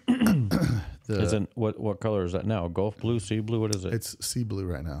what color is that now? Gulf blue, sea blue? What is it? It's sea blue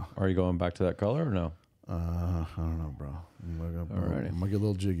right now. Are you going back to that color or no? I don't know, bro. I'm gonna get a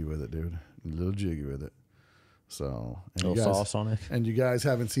little jiggy with it, dude. A little jiggy with it. So, and a little sauce on it. And you guys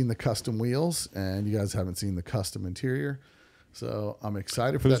haven't seen the custom wheels, and you guys haven't seen the custom interior. So I'm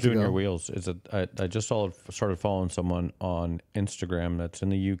excited for that to go. Who's doing your wheels? Is it? I just started following someone on Instagram that's in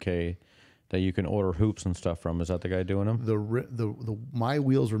the UK that you can order hoops and stuff from. Is that the guy doing them? My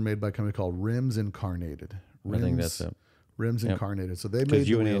wheels were made by a company called Rims Incarnated. I think that's it. Rims Incarnated. So they made because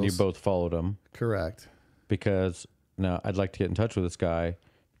you the and Andy wheels. both followed them. Correct. Because now I'd like to get in touch with this guy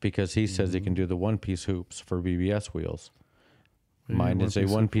because he says he can do the one-piece hoops for BBS wheels. Mine is a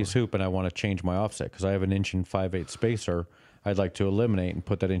one-piece hoop, and I want to change my offset because I have an 1 5/8 spacer. I'd like to eliminate and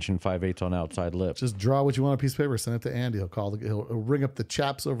put that 1 5/8 on outside lip. Just draw what you want on a piece of paper, send it to Andy. He'll ring up the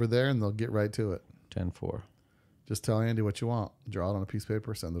chaps over there, and they'll get right to it. 10-4. Just tell Andy what you want. Draw it on a piece of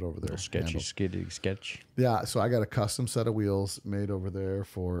paper, send it over there. Sketchy, skiddy sketch. Yeah, so I got a custom set of wheels made over there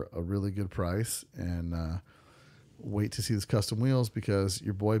for a really good price, and wait to see this custom wheels because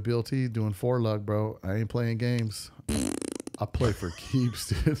your boy Bill T doing 4-lug, bro. I ain't playing games. I play for keeps,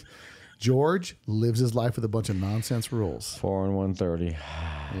 dude. George lives his life with a bunch of nonsense rules. 4 and 130.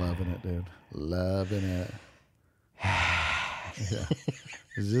 Loving it, dude. Loving it. Yeah.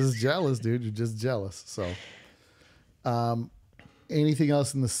 You're just jealous, dude. You're just jealous. So, anything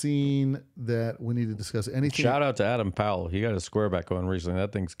else in the scene that we need to discuss? Anything? Shout out to Adam Powell. He got a square back going recently.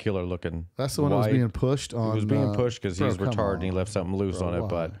 That thing's killer looking. That's the one that was being pushed on. It was being pushed because he's retarded and he left something loose Bro, on it. why?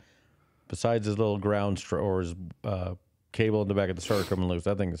 But besides his little ground or his cable in the back of the starter coming loose,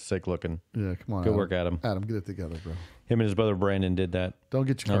 that thing is sick looking. Yeah, come on. Good work, Adam. Adam, get it together, bro. Him and his brother Brandon did that. Don't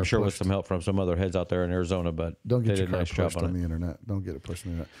get your car I'm sure with pushed. some help from some other heads out there in Arizona, but Don't get they your did a car nice pushed job on on the it. internet. Don't get it pushed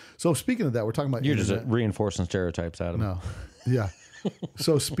on the internet. So speaking of that, we're talking about You're internet. just reinforcing stereotypes, Adam. No. Yeah.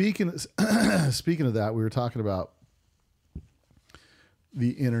 So speaking of that, we were talking about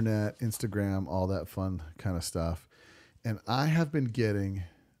the internet, Instagram, all that fun kind of stuff. And I have been getting,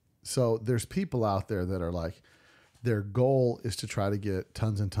 so there's people out there that are like, their goal is to try to get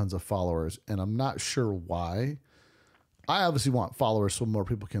tons and tons of followers. And I'm not sure why. I obviously want followers so more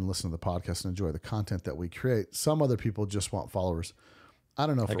people can listen to the podcast and enjoy the content that we create. Some other people just want followers. I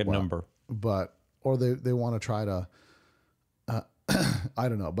don't know Like for a what, number. but, or they want to try to, I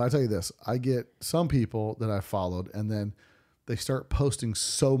don't know, but I tell you this, I get some people that I followed and then they start posting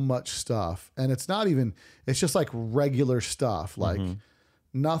so much stuff and it's not even, it's just like regular stuff, like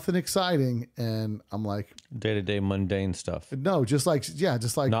nothing exciting. And I'm like, Day-to-day mundane stuff. no, just like,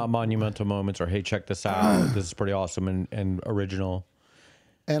 Not monumental moments or, hey, check this out. This is pretty awesome and original.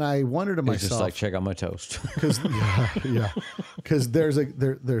 and I wonder to It's myself, just like, check out my toast. cause there's a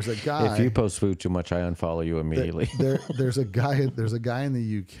guy, If you post food too much, I unfollow you immediately. there's a guy in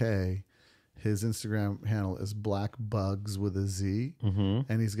the UK. His Instagram handle is Black Bugs with a Z,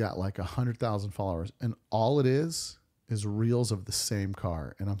 and he's got like 100,000 followers, and all it is reels of the same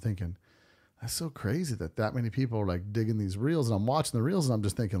car. And I'm thinking, that's so crazy that many people are like digging these reels, and I'm watching the reels, and I'm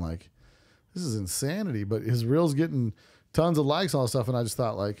just thinking like, this is insanity. But his reels getting tons of likes, all this stuff, and I just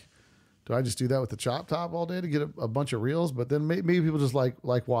thought like, do I just do that with the chop top all day to get a bunch of reels? But then maybe people just like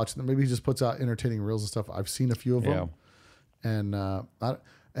watching them. Maybe he just puts out entertaining reels and stuff. I've seen a few of them,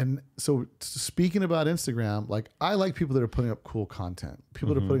 and so speaking about Instagram, like I like people that are putting up cool content,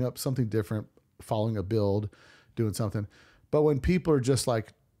 people that are putting up something different, following a build, doing something. But when people are just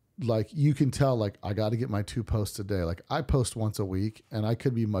like you can tell, like I got to get my 2 posts a day. Like I post once a week, and I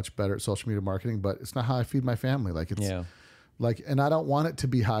could be much better at social media marketing, but it's not how I feed my family. Like it's like, and I don't want it to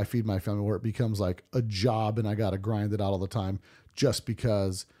be how I feed my family, where it becomes like a job and I got to grind it out all the time, just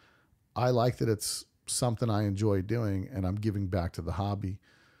because I like that it's something I enjoy doing and I'm giving back to the hobby.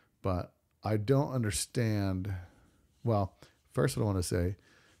 But I don't understand. Well, first what I want to say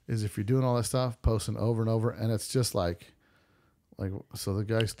is if you're doing all that stuff, posting over and over, and it's just like, so the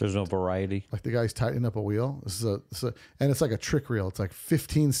guy's, There's no variety. like the guy's tightening up a wheel. And it's like a trick reel. It's like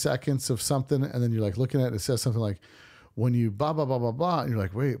 15 seconds of something. And then you're like looking at it, and it says something like, when you blah, blah, blah, blah, blah. And you're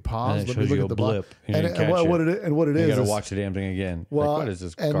like, wait, pause. And it Let me shows look you at a the blip. blip. You And, didn't catch what it. it You is. got to watch the damn thing again. Well, Like, what is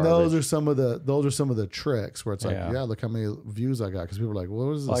this and garbage? those are some of the tricks where it's like, yeah, look how many views I got. Because people are like,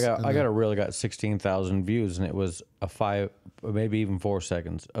 what is this? I got a reel that got 16,000 views, and it was a 5, maybe even 4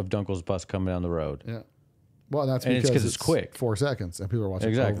 seconds of Dunkel's bus coming down the road. Yeah. Well, that's And it's because 'cause it's quick. 4 seconds, and people are watching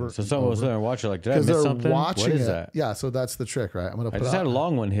Exactly. over So and someone was over. there and watching, like, did I Because miss they're something? watching What is it. that? Yeah, so that's the trick, right? I'm going to I put just out had a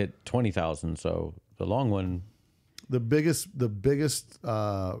long one hit 20,000, so the long one. the biggest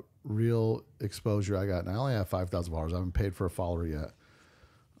real exposure I got. And I only have 5,000 followers. I haven't paid for a follower yet.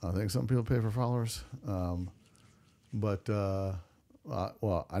 I think some people pay for followers, well,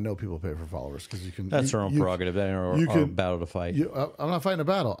 I know people pay for followers because you can. That's their own prerogative. That ain't our battle to fight. I'm not fighting a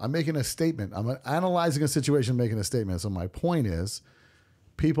battle. I'm making a statement. I'm analyzing a situation, making a statement. So my point is,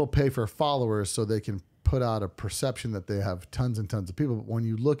 people pay for followers so they can put out a perception that they have tons and tons of people. But when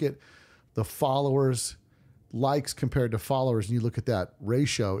you look at the followers, likes compared to followers, and you look at that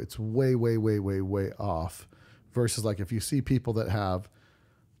ratio, it's way, way, way, way, way off. Versus like if you see people that have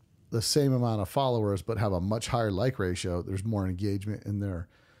the same amount of followers but have a much higher like ratio, there's more engagement in their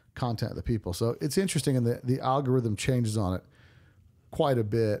content of the people. So it's interesting, and the algorithm changes on it quite a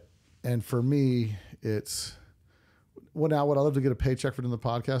bit. And for me, it's, well, now would I love to get a paycheck for doing the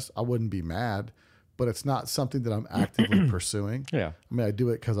podcast? I wouldn't be mad, but it's not something that I'm actively pursuing. Yeah. I mean, I do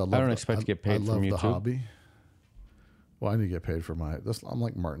it because I love. I don't expect to get paid I love from the YouTube. hobby. Well, I need to get paid for I'm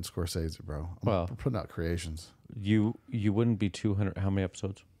like Martin Scorsese, bro. I'm putting out creations. You wouldn't be 200. How many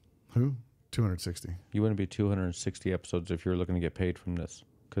episodes? Who? 260. You wouldn't be 260 episodes if you're looking to get paid from this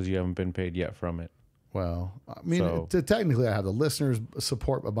because you haven't been paid yet from it. Well, I mean, technically, I have the listeners'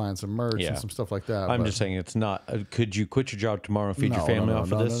 support by buying some merch and some stuff like that. I'm just saying it's not. Could you quit your job tomorrow and feed your family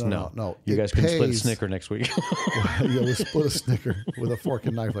off of this? No. You guys can split a Snicker next week. Yeah, we'll split a Snicker with a fork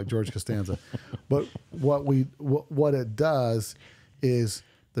and knife like George Costanza. But what it does is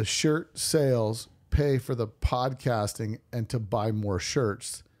the shirt sales pay for the podcasting and to buy more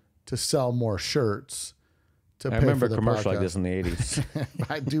shirts, to sell more shirts. I remember a commercial like this in the 80s.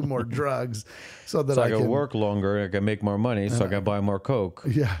 I do more drugs so that I can work longer, I can make more money, so I can buy more Coke.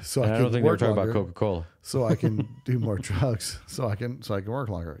 Yeah, so I don't think they were talking about Coca-Cola. So I can do more drugs, so I can work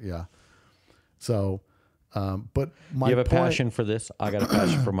longer. Yeah. So, but my you have a passion for this. I got a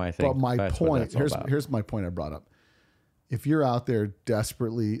passion for my thing. But my point here's my point I brought up. If you're out there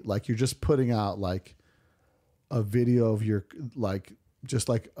desperately, like you're just putting out like a video of your just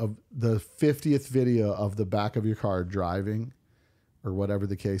like the 50th video of the back of your car driving or whatever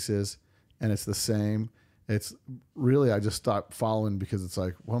the case is, and it's the same. It's really, I just stopped following because it's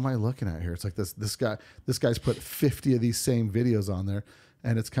like, what am I looking at here? It's like this guy's put 50 of these same videos on there,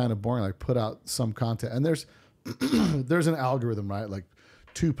 and it's kind of boring. Like, put out some content, and there's there's an algorithm, right? Like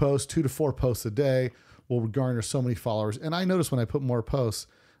 2 to 4 posts a day will garner so many followers. And I notice when I put more posts,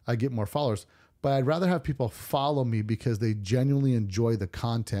 I get more followers. But I'd rather have people follow me because they genuinely enjoy the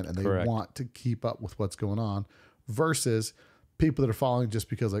content and they want to keep up with what's going on, versus people that are following just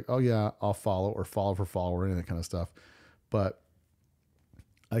because, like, oh yeah, I'll follow, or follow for follow, or any of that kind of stuff. But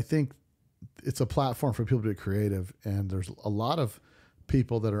I think it's a platform for people to be creative, and there's a lot of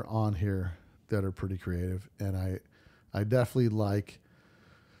people that are on here that are pretty creative, and I definitely like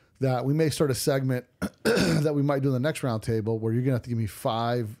that. We may start a segment that we might do in the next roundtable where you're gonna have to give me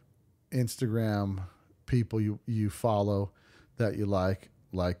 5 Instagram people you follow that you like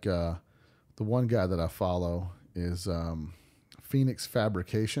the one guy that I follow is Phoenix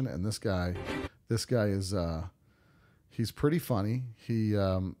Fabrication, and this guy is he's pretty funny. He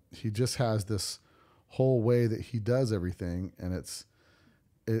just has this whole way that he does everything, and it's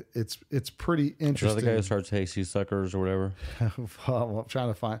pretty interesting. Is that the guy who starts Hasty Suckers or whatever? Well,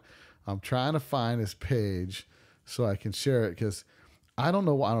 I'm trying to find his page so I can share it, because I don't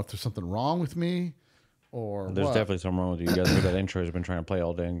know if there's something wrong with me or there's definitely something wrong with you. You guys hear that intro he's been trying to play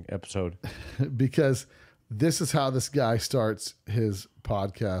all dang episode. Because this is how this guy starts his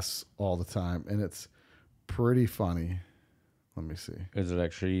podcasts all the time, and it's pretty funny. Let me see. Is it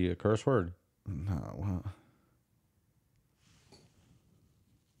actually a curse word? No. Well,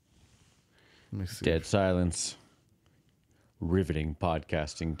 let me see. Dead silence. Riveting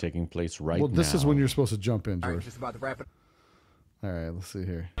podcasting taking place right now. Well, this is when you're supposed to jump in, George. All right, just about to wrap it. All right, let's see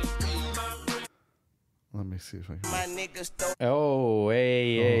here. Let me see if I can. Oh,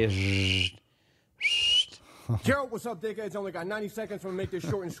 hey. Gerald, what's up, dickheads? Only got 90 seconds. I'm going to make this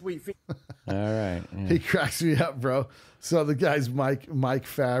short and sweet. All right. Yeah. He cracks me up, bro. So the guy's Mike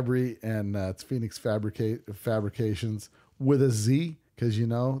Fabry, and it's Phoenix Fabrications with a Z, because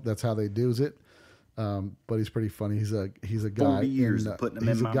that's how they do it. But he's pretty funny. He's a guy. He's a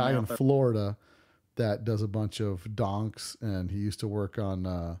guy in Florida that does a bunch of donks, and he used to work on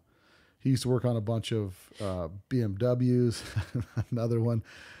a bunch of BMWs. Another one,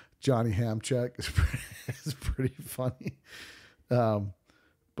 Johnny Hamchek, is pretty funny.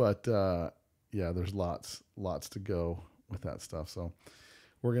 But there's lots to go with that stuff. So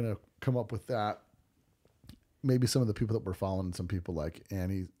we're gonna come up with that. Maybe some of the people that we're following, some people like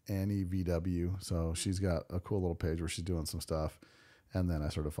Annie VW. So she's got a cool little page where she's doing some stuff. And then I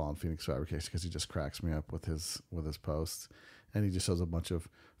started following Phoenix Fabrication because he just cracks me up with his posts, and he just shows a bunch of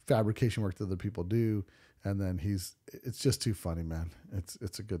fabrication work that other people do. And then it's just too funny, man.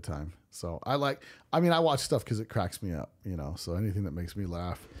 It's a good time. So I watch stuff because it cracks me up, so anything that makes me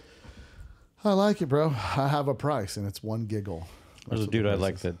laugh, I like it, bro. I have a price, and it's one giggle. There's a dude I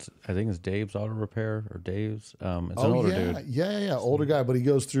like that I think it's Dave's Auto Repair or Dave's. It's an older dude. Yeah. Older guy, but he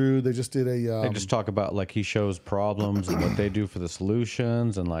goes through. They just did a. They just talk about he shows problems and what they do for the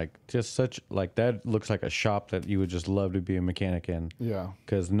solutions, and just such that looks like a shop that you would just love to be a mechanic in. Yeah.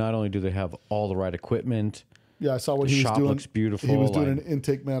 Because not only do they have all the right equipment. Yeah, I saw what he was doing. Looks beautiful. He was doing an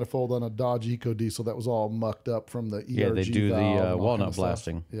intake manifold on a Dodge EcoDiesel that was all mucked up from the ERG. Yeah, they do the walnut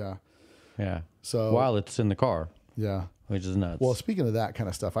blasting. Yeah. Yeah. So while it's in the car. Yeah. Which is nuts. Well, speaking of that kind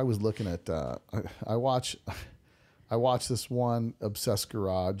of stuff, I was looking at I watch this one Obsessed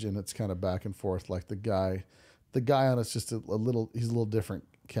Garage, and it's kind of back and forth. Like the guy on it's just he's a little different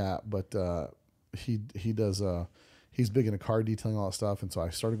cat, but he does he's big into car detailing, all that stuff. And so I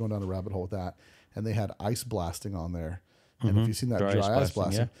started going down a rabbit hole with that. And they had ice blasting on there. And if you've seen that dry ice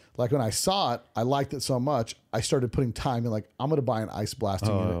blasting, like when I saw it, I liked it so much, I started putting time in, like, I'm going to buy an ice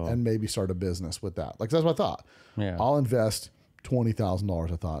blasting unit and maybe start a business with that. Like, that's what I thought. Yeah. I'll invest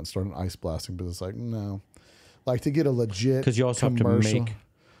 $20,000, I thought, and start an ice blasting business. Like, no. Like, to get a legit because you also commercial, have to make,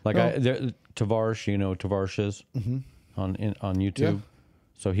 like, Tavares, you know, Tavares on YouTube. Yeah.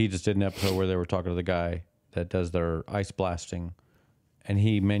 So he just did an episode where they were talking to the guy that does their ice blasting. And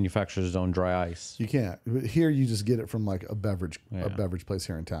he manufactures his own dry ice. You can't. Here, you just get it from like a beverage place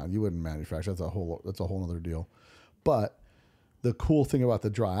here in town. You wouldn't manufacture. That's a whole other deal. But the cool thing about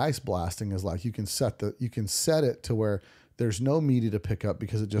the dry ice blasting is, like, you can set it to where there's no media to pick up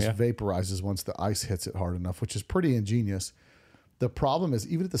because it just vaporizes once the ice hits it hard enough, which is pretty ingenious. The problem is,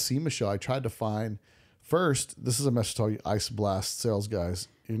 even at the SEMA show, I tried to find first. This is a message to all you ice blast sales guys.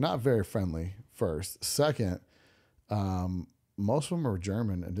 You're not very friendly. First, second. Most of them were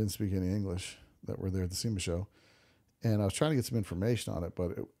German and didn't speak any English that were there at the SEMA show. And I was trying to get some information on it,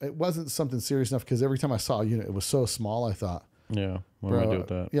 but it wasn't something serious enough because every time I saw a unit, it was so small, I thought, yeah, what do I do with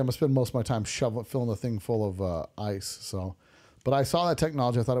that? Yeah, I'm going to spend most of my time filling the thing full of ice. So, but I saw that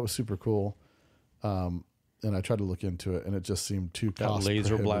technology. I thought it was super cool. And I tried to look into it, and it just seemed too cost prohibitive.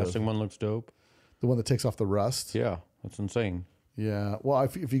 That laser blasting one looks dope. The one that takes off the rust? Yeah, that's insane. Yeah, well,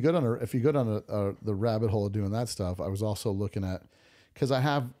 if you go down the rabbit hole of doing that stuff, I was also looking at, because I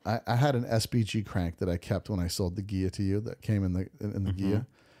had an SPG crank that I kept when I sold the Gia to you that came in the Gia,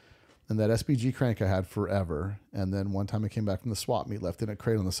 and that SPG crank I had forever. And then one time I came back from the swap meet, left it in a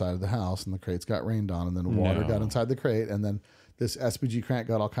crate on the side of the house, and the crates got rained on, and then water got inside the crate, and then this SPG crank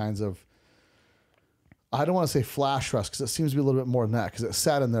got all kinds of, I don't want to say flash rust because it seems to be a little bit more than that because it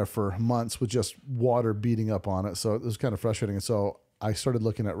sat in there for months with just water beating up on it. So it was kind of frustrating. And so I started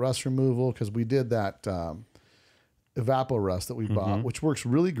looking at rust removal because we did that Evapo Rust that we bought, which works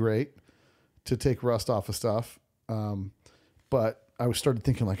really great to take rust off of stuff. But I started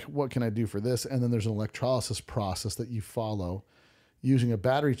thinking, like, what can I do for this? And then there's an electrolysis process that you follow using a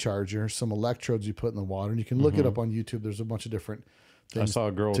battery charger, some electrodes you put in the water, and you can look it up on YouTube. There's a bunch of different I saw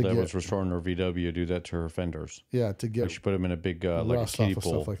a girl that was restoring her VW do that to her fenders. Yeah, to get, like, she put them in a big like a kiddie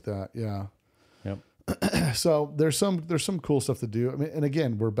pool, stuff like that. Yeah. Yep. So there's some cool stuff to do. I mean, and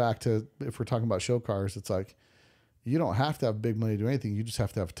again, we're back to, if we're talking about show cars, it's like you don't have to have big money to do anything. You just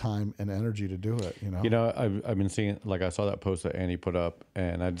have to have time and energy to do it. You know. I've been seeing, like, I saw that post that Annie put up,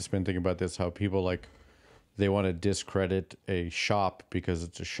 and I've just been thinking about this: how people, like, they want to discredit a shop because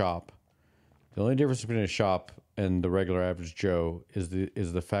it's a shop. The only difference between a shop and the regular average Joe is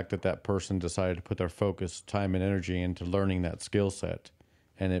the fact that that person decided to put their focus, time, and energy into learning that skill set,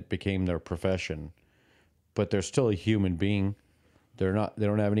 and it became their profession. But they're still a human being. They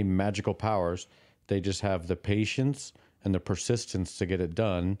don't have any magical powers. They just have the patience and the persistence to get it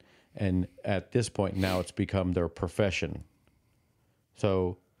done. And at this point now, it's become their profession.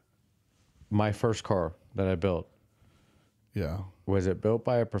 So my first car that I built, was it built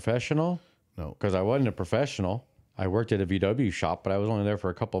by a professional? No, because I wasn't a professional. I worked at a VW shop, but I was only there for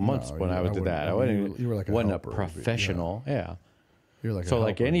a couple of months when I did that. I wasn't a professional. Yeah. You're like, so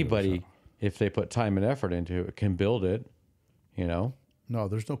like anybody, if they put time and effort into it, can build it, you know? No,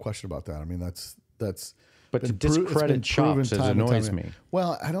 there's no question about that. I mean, that's. But to discredit shops annoys me.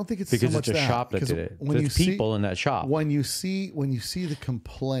 Well, I don't think it's because so much it's a shop that did it. There's people in that shop. When you see the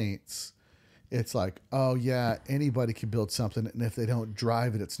complaints, it's like, oh yeah, anybody can build something, and if they don't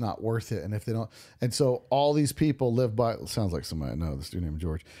drive it, it's not worth it. And if they don't, and so all these people live by. It sounds like somebody I know, this dude named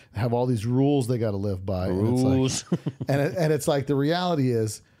George, have all these rules they got to live by. Rules, and it's like the reality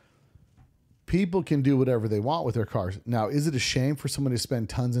is, people can do whatever they want with their cars. Now, is it a shame for somebody to spend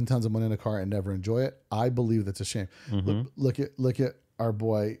tons and tons of money in a car and never enjoy it? I believe that's a shame. Look at our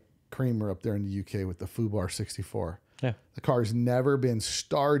boy Kramer up there in the UK with the Fubar 64. Yeah, the car's never been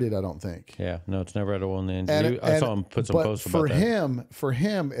started, I don't think. Yeah, no, it's never had a one in the engine. I saw him put some posts about that. For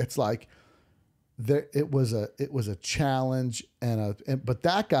him, it's like it was a challenge but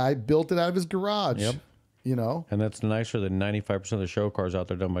that guy built it out of his garage. Yep. You know, and that's nicer than 95% of the show cars out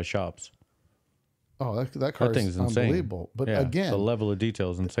there done by shops. Oh, that car is unbelievable. But again, the level of detail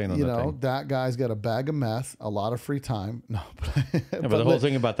is insane on that thing. That guy's got a bag of meth, a lot of free time. No, but the whole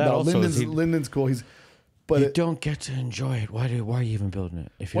thing about that also is Lyndon's cool. But you don't get to enjoy it. Why are you even building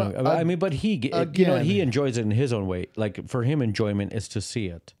it? If you but he enjoys it in his own way. Like, for him, enjoyment is to see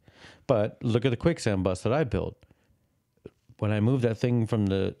it. But look at the quicksand bus that I built. When I moved that thing from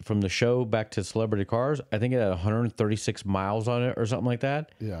the show back to Celebrity Cars, I think it had 136 miles on it or something like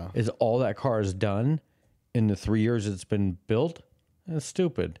that. Yeah, is all that car is done in the 3 years it's been built? That's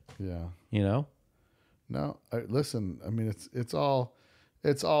stupid. Yeah, you know. No, listen. I mean, it's all.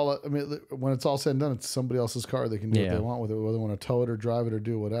 I mean, when it's all said and done, it's somebody else's car. They can do what they want with it, whether they want to tow it or drive it or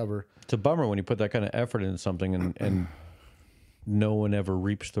do whatever. It's a bummer when you put that kind of effort into something and no one ever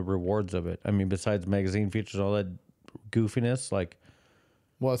reaps the rewards of it. I mean, besides magazine features, all that goofiness, like.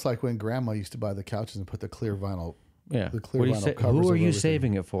 Well, it's like when Grandma used to buy the couches and put the clear vinyl. Yeah. The clear vinyl covers. Who are you everything.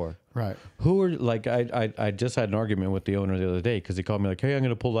 saving it for? Right. Who are like I just had an argument with the owner the other day because he called me like, hey, I'm going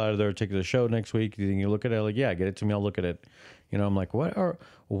to pull out of there, take it to the show next week. You think you look at it? I'm like, yeah, get it to me. I'll look at it. You know, I'm like,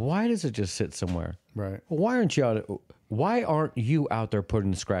 why does it just sit somewhere? Right. Why aren't you out there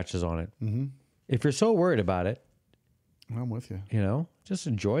putting scratches on it? Mm-hmm. If you're so worried about it, I'm with you. you know, just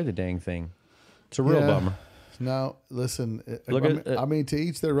enjoy the dang thing. It's a real bummer. No, listen. I mean, to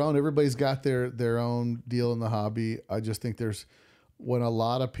each their own. Everybody's got their own deal in the hobby. I just think when a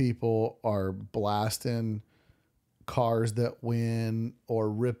lot of people are blasting cars that win or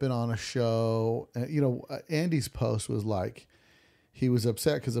ripping on a show. You know, Andy's post was like, he was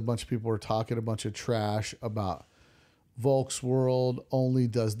upset because a bunch of people were talking a bunch of trash about Volks World only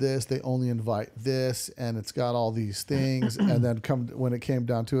does this. They only invite this, and it's got all these things. And then when it came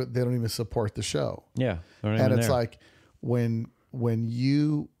down to it, they don't even support the show. Yeah. And it's like when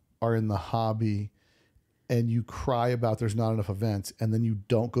you are in the hobby and you cry about there's not enough events, and then you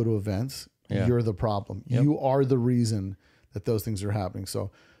don't go to events, you're the problem. Yep. You are the reason that those things are happening.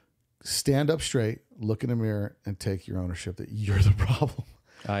 So stand up straight, look in the mirror, and take your ownership that you're the problem.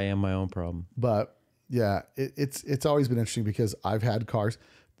 I am my own problem. But yeah, it's always been interesting because I've had cars.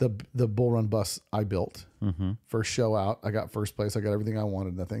 The Bull Run bus I built, first show out, I got first place. I got everything I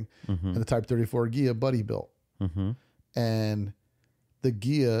wanted, nothing. And the Type 34 Ghia Buddy built. And the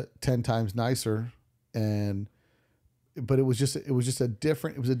Ghia 10 times nicer, but it was just a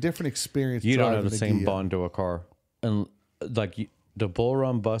different experience. You don't have the same bond to a car, and like the Bull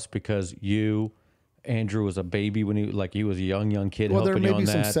Run bus, because Andrew was a baby when he was a young kid. Well, there helping may you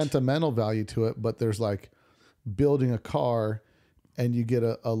be on some sentimental value to it, but there's like building a car, and you get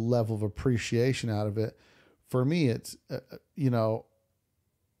a level of appreciation out of it. For me, it's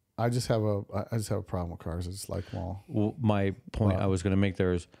I just have a problem with cars. It's like, well, my point I was going to make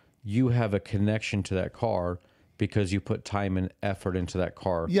there is you have a connection to that car because you put time and effort into that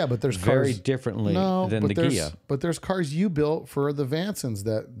car. Yeah, but there's very cars, differently than the Ghia. But there's cars you built for the Vansons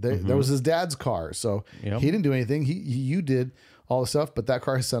that was his dad's car. So he didn't do anything. You did all the stuff, but that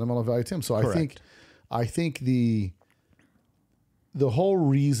car has sentimental value to him. So correct. I think the whole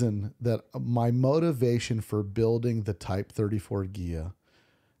reason that my motivation for building the Type 34 Ghia,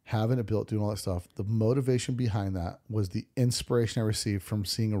 having it built, doing all that stuff, the motivation behind that was the inspiration I received from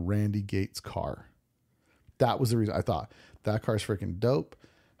seeing a Randy Gates car. That was the reason. I thought that car's freaking dope.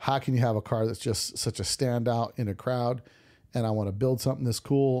 How can you have a car that's just such a standout in a crowd? And I want to build something that's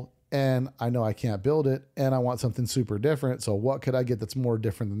cool, and I know I can't build it, and I want something super different. So what could I get that's more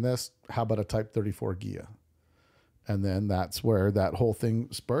different than this? How about a Type 34 Ghia? And then that's where that whole thing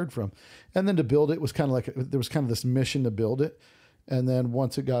spurred from. And then to build it was kind of like, there was kind of this mission to build it. And then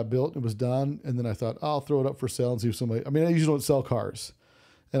once it got built, it was done. And then I thought, I'll throw it up for sale and see if somebody, I usually don't sell cars.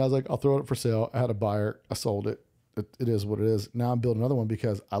 And I was like, I'll throw it up for sale. I had a buyer. I sold it. It is what it is. Now I'm building another one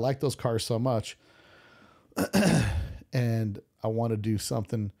because I like those cars so much. And I want to do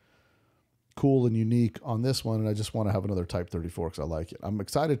something cool and unique on this one. And I just want to have another Type 34 because I like it. I'm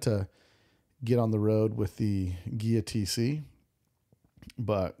excited to get on the road with the Ghia TC,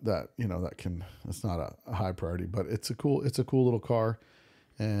 but that's not a high priority, but it's a cool little car.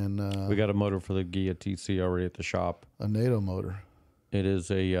 And we got a motor for the Ghia TC already at the shop. A NATO motor. It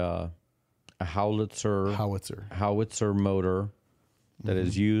is a howitzer motor that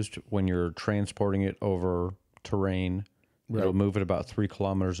is used when you're transporting it over terrain. Right. It'll move at about 3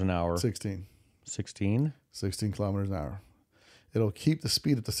 kilometers an hour. 16 kilometers an hour. It'll keep the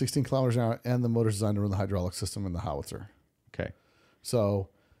speed at the 16 kilometers an hour, and the motor's designed to run the hydraulic system in the howitzer. Okay. So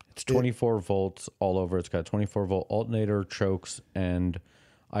it's 24 volts all over. It's got 24 volt alternator, chokes, and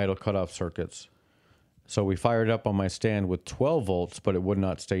idle cutoff circuits. So we fired up on my stand with 12 volts, but it would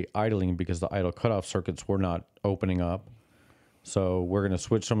not stay idling because the idle cutoff circuits were not opening up. So we're going to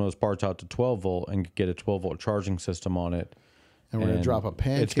switch some of those parts out to 12 volt and get a 12 volt charging system on it. And we're going to drop a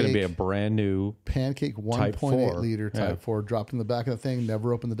Pancake. It's going to be a brand new Pancake 1.8 liter Type 4, dropped in the back of the thing,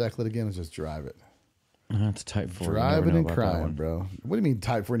 never open the deck lid again, and just drive it. That's Type 4. Driving and crying, bro. What do you mean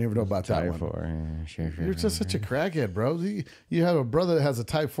Type 4? You never know about that one. Type 4. Yeah, sure. You're just such a crackhead, bro. You have a brother that has a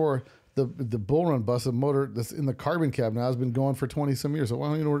Type 4. The Bull Run bus, a motor that's in the carbon cab now, has been going for 20 some years. So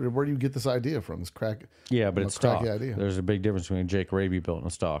where do you get this idea from? This crack? Yeah, but it's stock. Idea. There's a big difference between a Jake Raby built and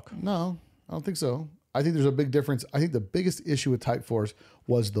a stock. No, I don't think so. I think there's a big difference. I think the biggest issue with Type 4s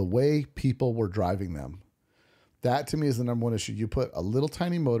was the way people were driving them. That to me is the number one issue. You put a little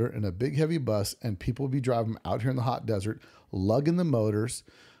tiny motor in a big heavy bus and people would be driving out here in the hot desert, lugging the motors.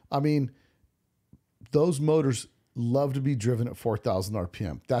 I mean, those motors love to be driven at 4,000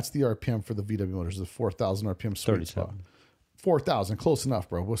 RPM. That's the RPM for the VW motors, the 4,000 RPM sweet spot. 4,000, close enough,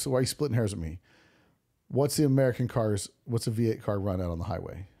 bro. Why are you splitting hairs with me? What's the American cars, what's a V8 car run out on the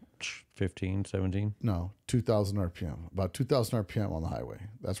highway? 15, 17? No, 2,000 RPM. About 2,000 RPM on the highway.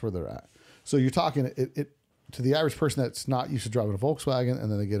 That's where they're at. So you're talking, it to the average person that's not used to driving a Volkswagen,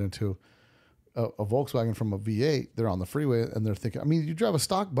 and then they get into a Volkswagen from a V8, they're on the freeway, and they're thinking, I mean, you drive a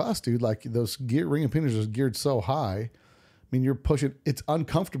stock bus, dude, like those ring and pinions are geared so high. I mean, you're pushing, it's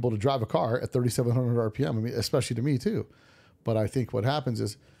uncomfortable to drive a car at 3,700 RPM. I mean, especially to me too. But I think what happens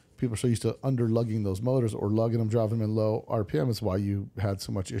is, people are so used to under-lugging those motors or lugging them, driving them in low RPM is why you had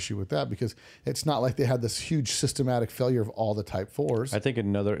so much issue with that, because it's not like they had this huge systematic failure of all the Type 4s. I think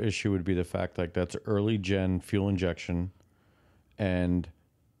another issue would be the fact like that's early gen fuel injection and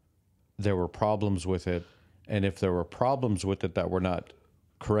there were problems with it. And if there were problems with it that were not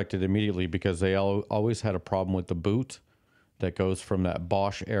corrected immediately, because they always had a problem with the boot that goes from that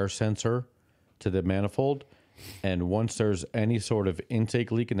Bosch air sensor to the manifold. And once there's any sort of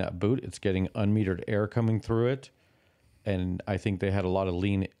intake leak in that boot, it's getting unmetered air coming through it. And I think they had a lot of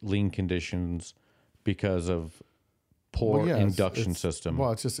lean conditions because of poor induction system.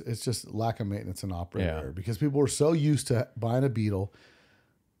 Well, it's just lack of maintenance and operating error, because people were so used to buying a Beetle,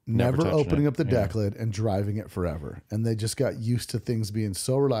 never opening up the deck lid and driving it forever. And they just got used to things being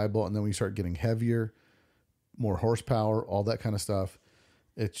so reliable. And then when you start getting heavier, more horsepower, all that kind of stuff,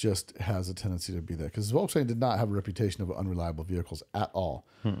 it just has a tendency to be there, because Volkswagen did not have a reputation of unreliable vehicles at all.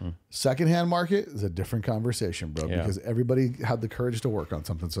 Secondhand market is a different conversation, bro, because everybody had the courage to work on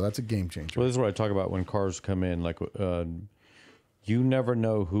something. So that's a game changer. Well, this is what I talk about when cars come in. Like, you never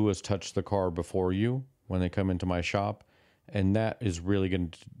know who has touched the car before you when they come into my shop. And that is really going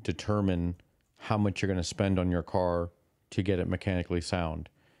to determine how much you're going to spend on your car to get it mechanically sound.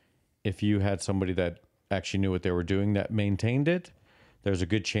 If you had somebody that actually knew what they were doing, that maintained it, there's a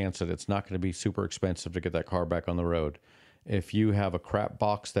good chance that it's not going to be super expensive to get that car back on the road. If you have a crap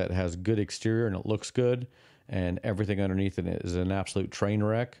box that has good exterior and it looks good and everything underneath it is an absolute train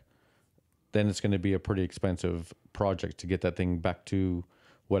wreck, then it's going to be a pretty expensive project to get that thing back to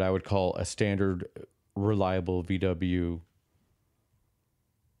what I would call a standard, reliable VW.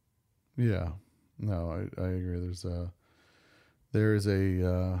 Yeah, no, I agree. There's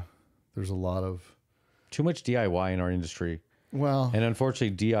a lot of too much DIY in our industry. Well, and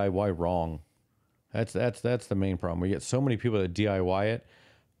unfortunately, DIY wrong. That's the main problem. We get so many people that DIY it,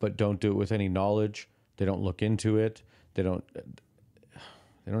 but don't do it with any knowledge. They don't look into it. They don't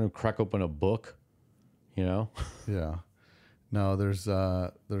even crack open a book. You know? Yeah. No, there's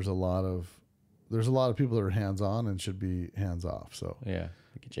a lot of people that are hands on and should be hands off. So yeah,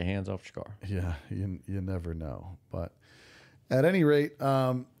 get your hands off your car. Yeah, you never know. But at any rate,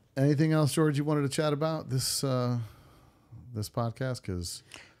 anything else, George, you wanted to chat about this podcast? Because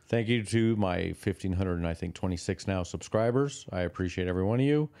thank you to my 1,500 and I think 26 now subscribers. I appreciate every one of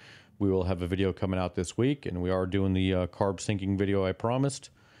you. We will have a video coming out this week, and we are doing the carb syncing video I promised.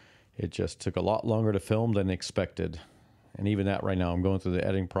 It just took a lot longer to film than expected, and even that right now I'm going through the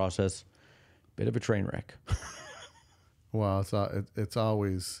editing process. Bit of a train wreck. Well, it's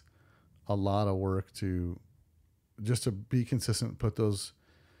always a lot of work to be consistent, put those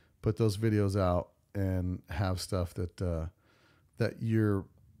videos out, and have stuff that you're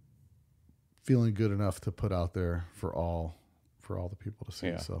feeling good enough to put out there for all the people to see.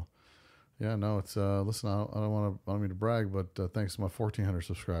 Yeah. So yeah, no, it's listen, I don't mean to brag, but thanks to my 1,400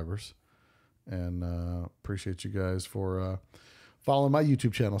 subscribers, and appreciate you guys for following my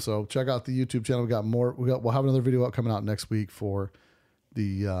YouTube channel. So check out the YouTube channel. We'll have another video coming out next week for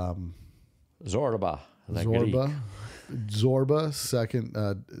the Zorba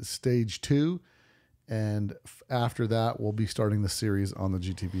second stage 2. And after that, we'll be starting the series on the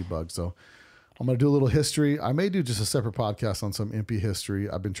GTV bug. So I'm going to do a little history. I may do just a separate podcast on some MP history.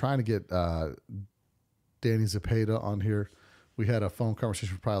 I've been trying to get Danny Zepeda on here. We had a phone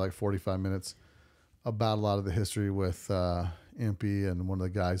conversation for probably like 45 minutes about a lot of the history with MP and one of the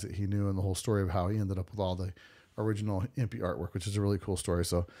guys that he knew, and the whole story of how he ended up with all the original MP artwork, which is a really cool story.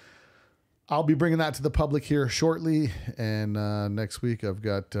 So I'll be bringing that to the public here shortly. And next week, I've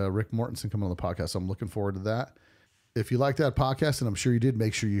got Rick Mortensen coming on the podcast. So I'm looking forward to that. If you like that podcast, and I'm sure you did,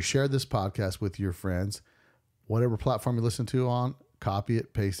 make sure you share this podcast with your friends. Whatever platform you listen to on, copy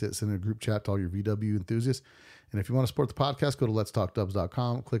it, paste it, send it in a group chat to all your VW enthusiasts. And if you want to support the podcast, go to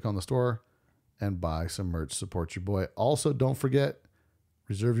letstalkdubs.com, click on the store, and buy some merch. Support your boy. Also, don't forget,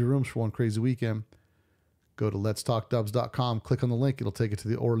 reserve your rooms for One Crazy Weekend. Go to letstalkdubs.com. Click on the link. It'll take you to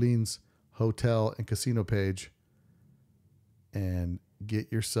the Orleans Hotel and Casino page. And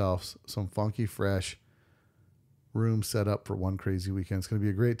get yourself some funky, fresh room set up for One Crazy Weekend. It's going to be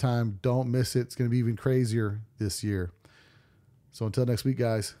a great time. Don't miss it. It's going to be even crazier this year. So until next week,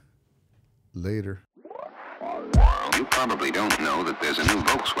 guys, later. You probably don't know that there's a new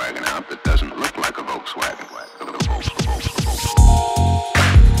Volkswagen out that doesn't look like a Volkswagen.